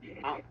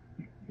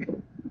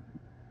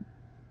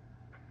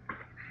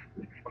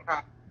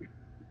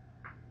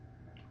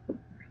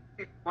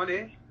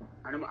 Money,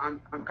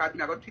 and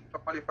cutting, I got to take the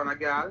money from a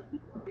girl.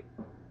 I'm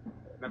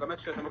going to make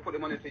sure I put the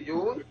money to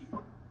use.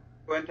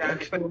 When time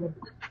and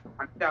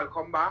girl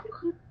come back,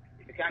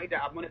 you can't either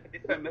have money to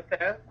defend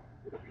myself.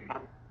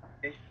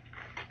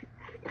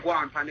 go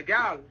on from the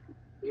girl.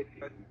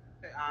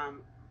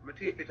 My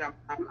teeth,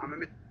 I'm a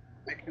make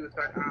use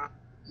of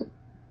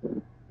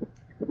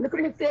Look at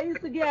me say I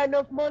used to get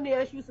enough money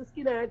and she used to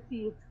skin her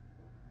teeth.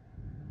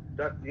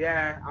 that,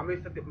 yeah, I'm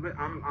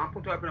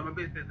put up in my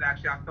business like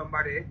she has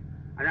somebody,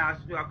 and I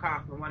should do a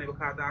cost my money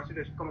because I should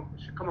just come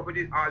up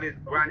with all these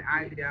grand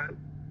ideas,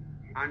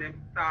 and then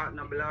start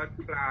no blood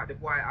clot. The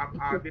boy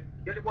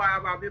the boy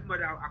have a big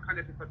mother. I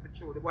can't for the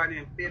truth. The boy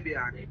named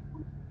Fabian,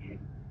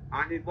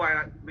 and the boy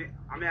I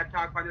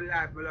talk on the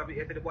live. I love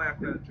it. The boy I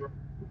sell drugs.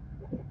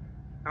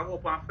 I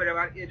hope I'm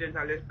federal agent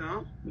I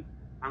listen.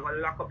 I'm gonna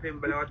lock up him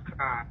blood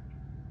clot.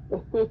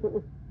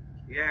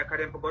 Yeah, because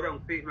them go down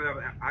feet, me love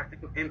it.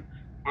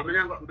 I'm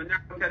not going to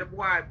tell the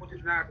boy, put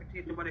his knife to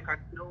teach the money, because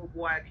no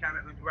boy can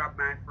make me grab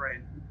my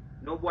friend.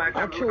 No boy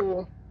can make me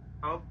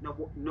grab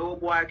no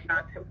boy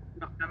can take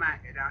nothing in my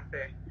head and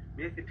say,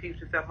 me need to teach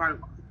yourself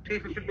and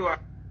teach you to do it.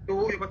 Do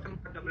you got some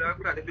blood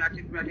clot, if you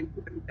teach me, I teach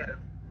myself.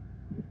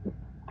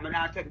 I'm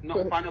not taking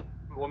nothing from them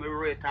when we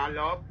rate and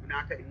love. I'm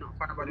not taking nothing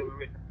from them when we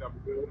rate and love.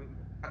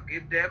 I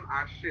give them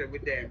and share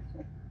with them.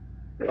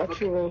 That's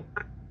true.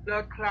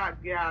 Blood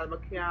clot, girl, I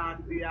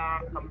can't see her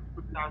come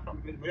out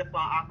something. I just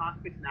want to ask my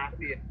spit in her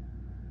face.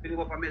 She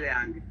go for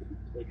millions.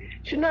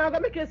 She not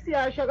gonna make you see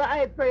her, she gonna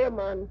hide prayer,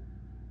 man.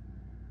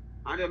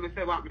 And then I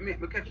say, well,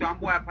 I catch a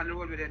boy up on the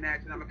road with the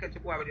next, and I catch a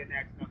boy with the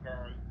next,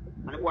 girl.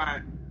 And the boy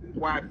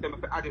said,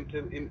 I add him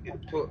to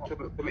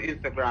my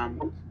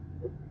Instagram.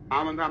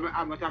 I'm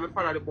trying to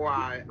follow the boy.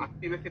 I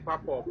see him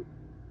pop up.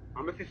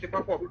 I'm going to see she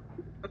pop up.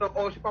 I don't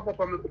know how she pop up.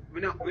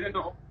 We don't know how she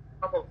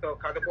pop up, so,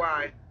 because the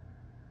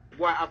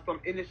boy have some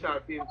initial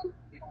things.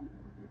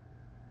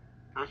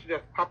 And she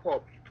just pop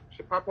up.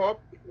 She pop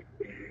up.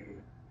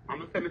 I'm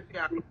going to say,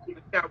 I see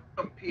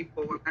some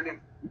people and then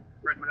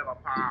friend me have a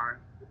power.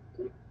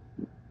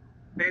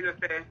 They just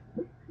say,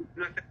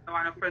 I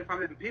want a friend from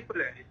them people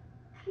there.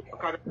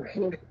 Because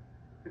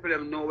people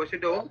them know what she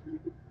do.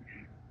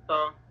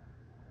 So,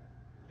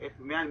 if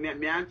me and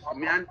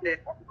say,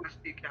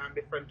 she can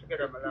be friends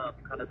together, my love,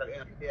 because at the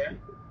end of the day,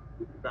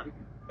 that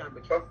can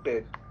be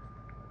trusted.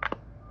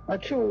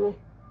 That's true.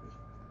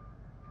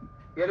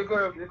 Yeah, the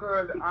girl, I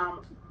could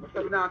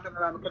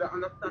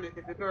understand it.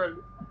 If the girl,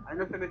 I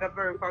know she's a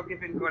very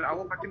forgiving girl. I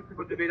hope I think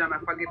people to be that I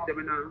forgive them,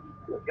 you know.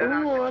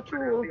 Yeah,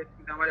 true.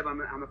 Whatever,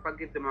 I'm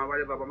forgive them or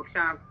whatever, but I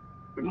can't.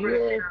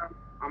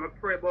 I'm a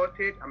pray about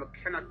it. I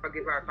cannot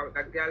forgive her.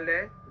 That girl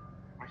there,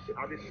 I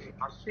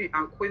see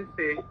and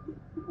Quincy,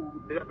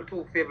 they are the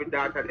two favorite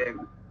daughters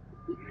them.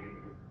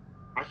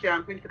 I see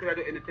and Quincy could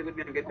do anything with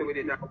me and get away with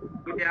it.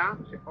 Yeah,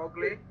 she's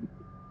ugly,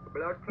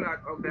 blood clot,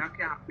 ugly, and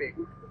can't fix.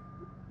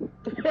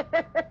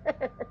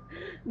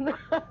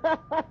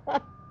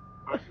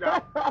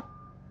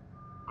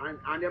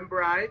 And them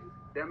brides,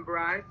 and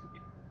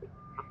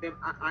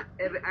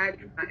every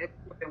idea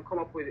them come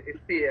up with is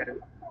fair.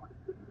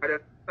 And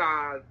the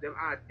stars, them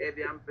are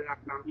heavy and black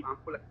and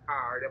full of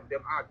car,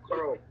 them are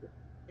corrupt.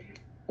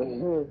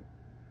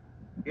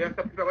 Yes,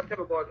 some people tell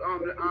me about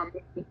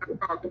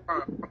talk to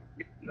her,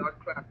 blood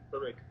clot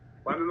spirit.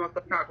 But I must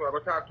talk to her,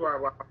 but talk to her,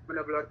 but I'm in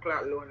a blood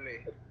clot lonely.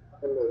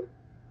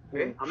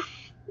 Okay?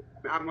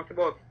 I'm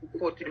about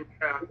 14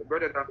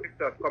 brothers and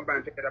sisters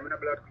combined together. I'm in a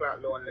blood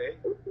clot lonely.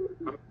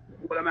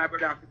 All of my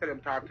brothers and sisters them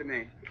talk to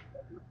me.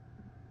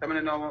 I'm going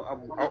to know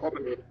how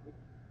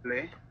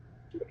lonely.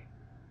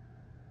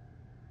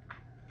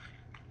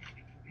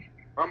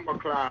 Bumper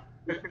clot.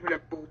 These people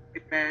them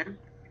wicked, man.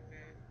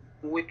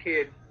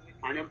 Wicked.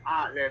 And them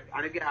heartless.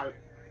 And the girl.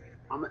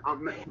 I'm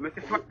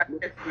sister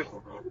text me.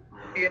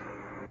 Yeah.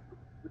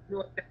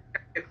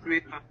 Text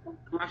me.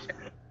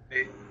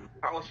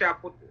 How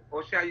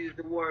she use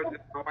the words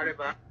or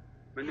whatever.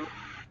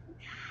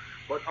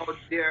 But how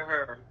dare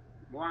her?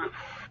 One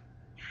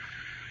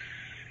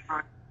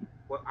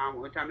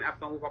time I have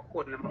some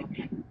overcoat in my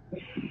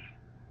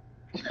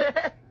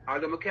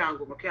although I can't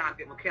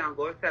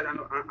go outside and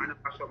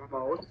wash up my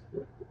mouth.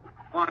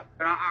 One time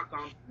I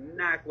come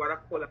nice what I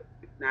call a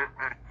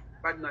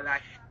but not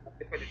like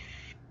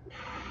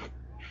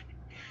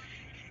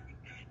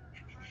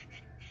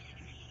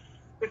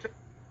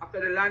after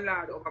the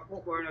landlord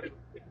overcoat me,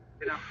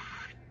 you know.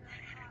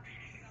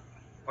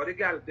 Or the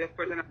girl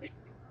desperate enough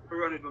to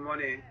run with the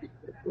money.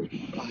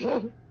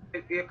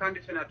 The air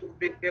conditioner, too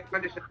big air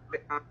conditioner,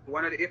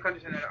 one of the air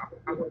conditioners,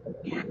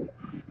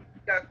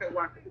 sell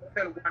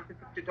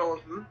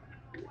 150,000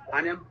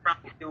 and then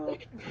brand new.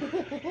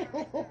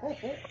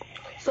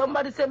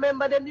 Somebody say,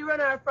 remember them you run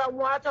her from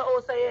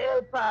Waterhouse and you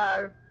help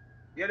her.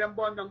 Yeah, them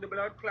burn down the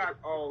blood clot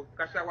out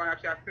because she want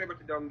to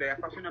celebrity down there,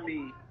 fashion of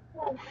me.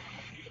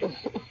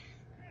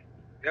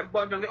 Them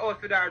burn down the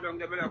house with her down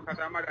there because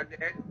her mother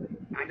dead.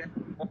 And then,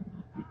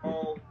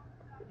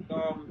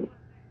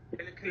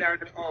 clear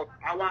it out.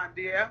 I want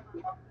there.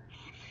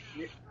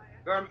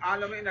 Girl,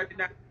 all of me I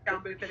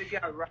can't believe the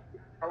girl, right?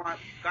 I want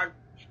God.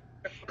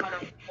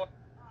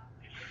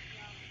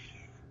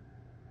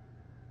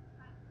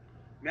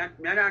 Me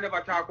and I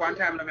never talk one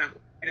time, no, man.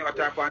 I never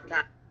talk one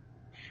time.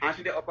 And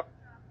she did up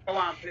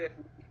one place.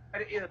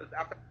 The hills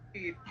after the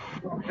kids.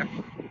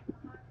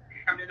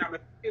 I'm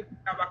still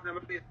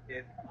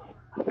is,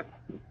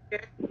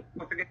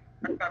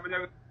 I'm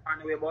never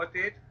find a way about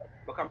it,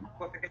 because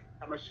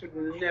I should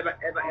never,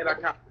 ever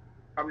talk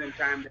from them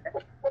time there.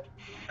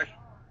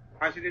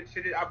 And she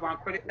did have one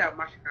credit card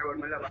machine around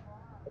my lover.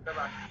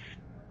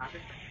 And she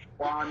said,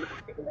 one,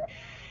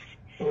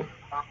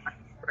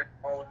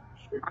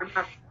 and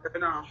that's, you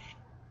know,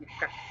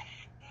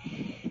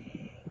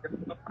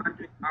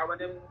 I want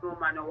them no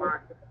man no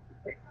want to.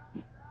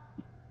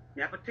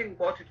 You have to think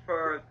about it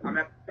first. I'm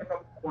going to pick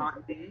up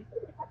one thing.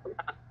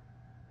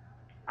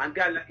 And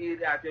girl, you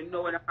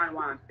know when a man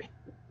wants it.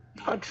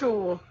 Oh,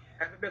 true.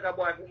 If a bigger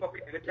boy fuck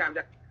it every time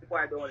that the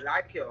boy don't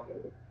like you.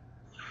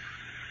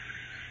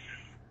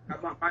 A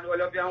man will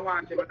love you and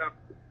want you, but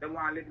they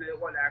want to live in the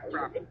world like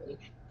crap.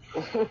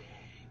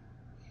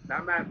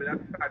 That man be like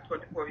a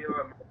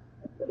 24-year-old man.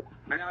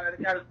 And all of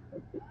the girls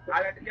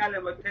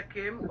will take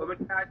him over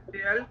to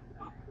jail.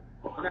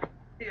 And I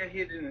see a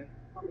hidden.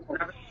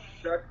 And I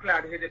blood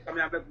clot hidden. So I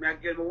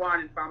give him a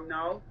warning from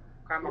now.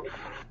 Come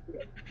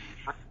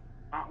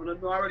I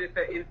don't know already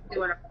say in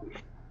still when I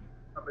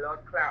blood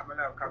clot my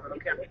love because I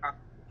don't care.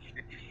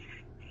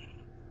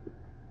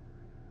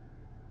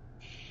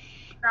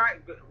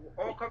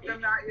 All come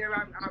them out here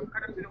and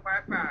connect to the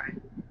Wi-Fi.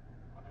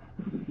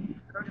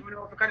 I don't even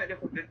know if I connect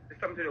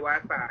something to the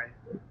Wi-Fi.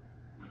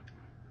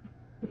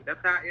 Them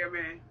not hear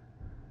me.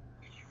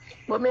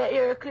 But my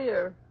ear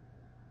clear.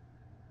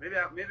 Maybe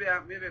I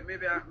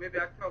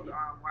took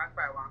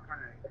Wi-Fi one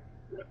connect.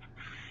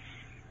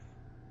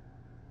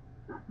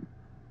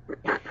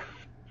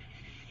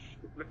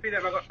 I feel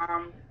like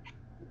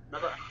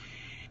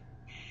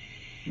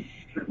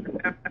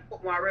I put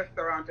one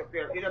restaurant up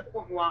here. Either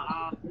put one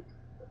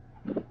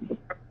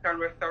African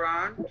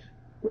restaurant.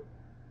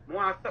 I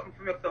want something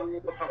for me some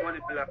work for money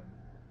below.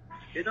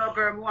 You know,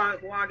 girl, I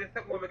want this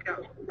something where we can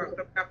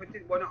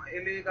think but not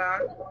illegal.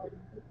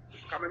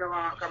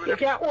 You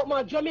can't open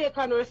a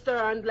Jamaican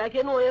restaurant, like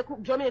you know you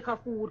cook Jamaican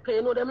food, because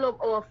you know them love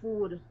our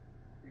food.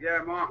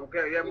 Yeah, man,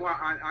 okay, yeah,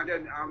 man, and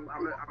then I'm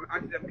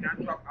anti them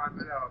can chop on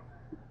the love.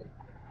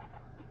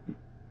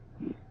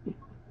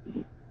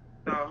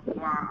 So,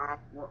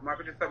 my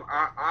good some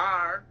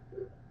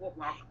what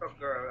my cook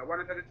girl. I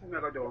want to tell the two me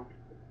go do.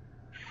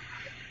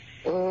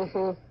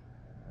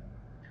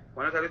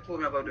 Want to tell the two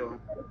me go do.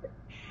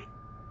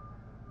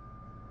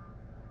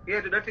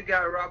 Yeah, the dirty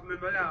girl robbed me,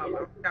 my love.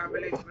 I can't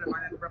believe it,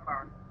 man,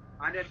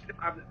 and then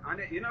and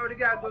then, you know the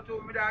girl go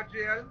to me that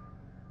jail?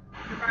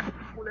 She might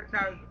pull a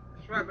child,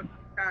 travel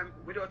time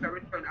without a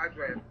return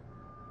address.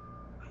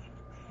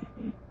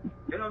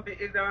 You know me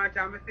ignorant,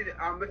 I'm see the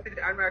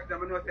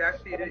American, I'm not say I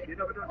see it. You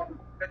know, we don't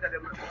better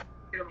than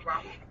see them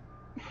from.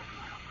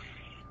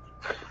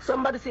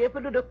 Somebody say if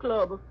you do the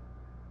club.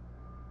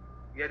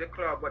 Yeah, the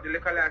club, but the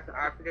liquor license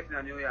I have to get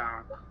in New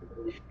York.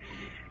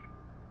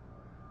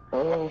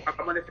 I'm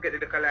going to get the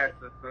liquor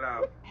license,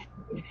 love.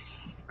 And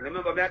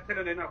remember, I'm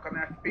telling you now, because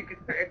I speak it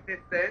to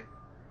existence,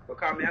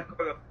 because I'm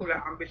full of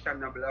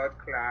ambition and blood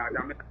clot.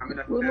 I'm in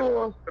a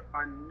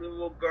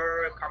new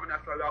girl, coming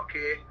up so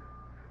lucky.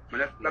 I'm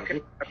just lucky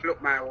to look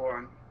my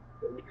one.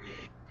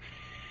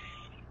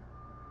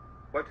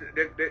 But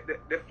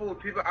the food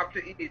people have to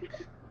eat,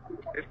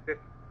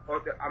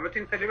 I'm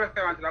thinking the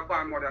restaurants are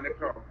going more than the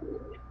club.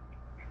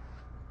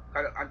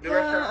 The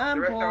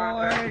restaurants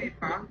are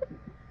cheaper.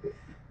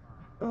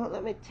 Oh,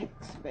 let me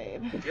text,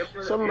 babe. Yeah,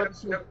 but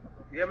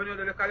know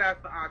the liquor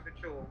license art to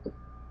show.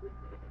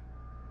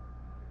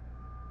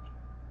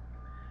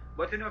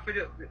 But you know, for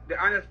the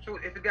honest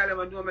truth, if the girl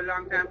ever know me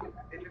long time,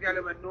 if the girl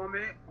ever know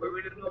me, we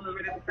really know me,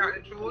 really start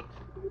the truth.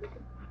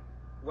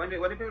 When the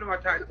people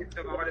are talking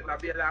to me, I want to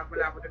be a laugh to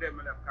them,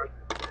 my love. Because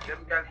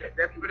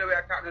them people that we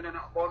are talking to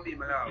about me,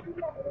 my love.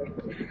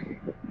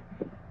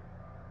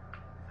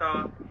 So,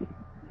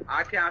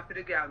 I can't see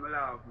the girl, my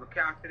love. I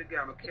can't see the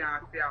girl, I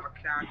can't see her, I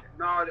can't.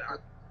 No,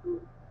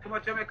 too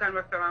much Jamaican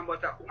restaurant,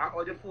 but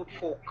all the food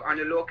cook and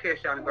the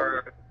location,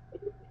 girl.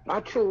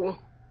 Not true.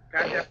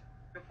 Because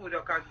the food,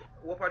 because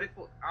what for the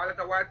food, all of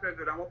the white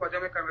people, and what for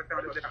Jamaican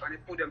restaurant, and the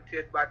food them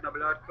taste bad, no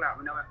blood clot.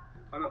 I'm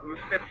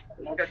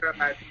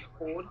like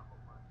food.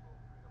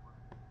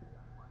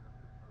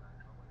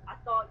 I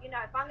thought, you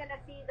know, if I'm going to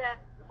see the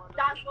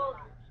dance hall.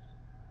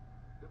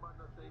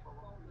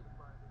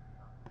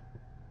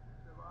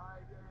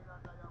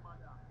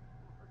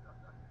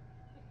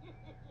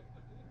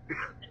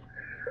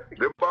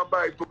 The man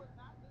buy two.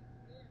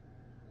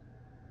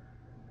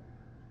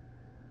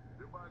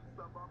 The man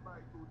stop and buy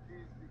two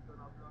G6 and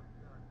a black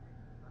card.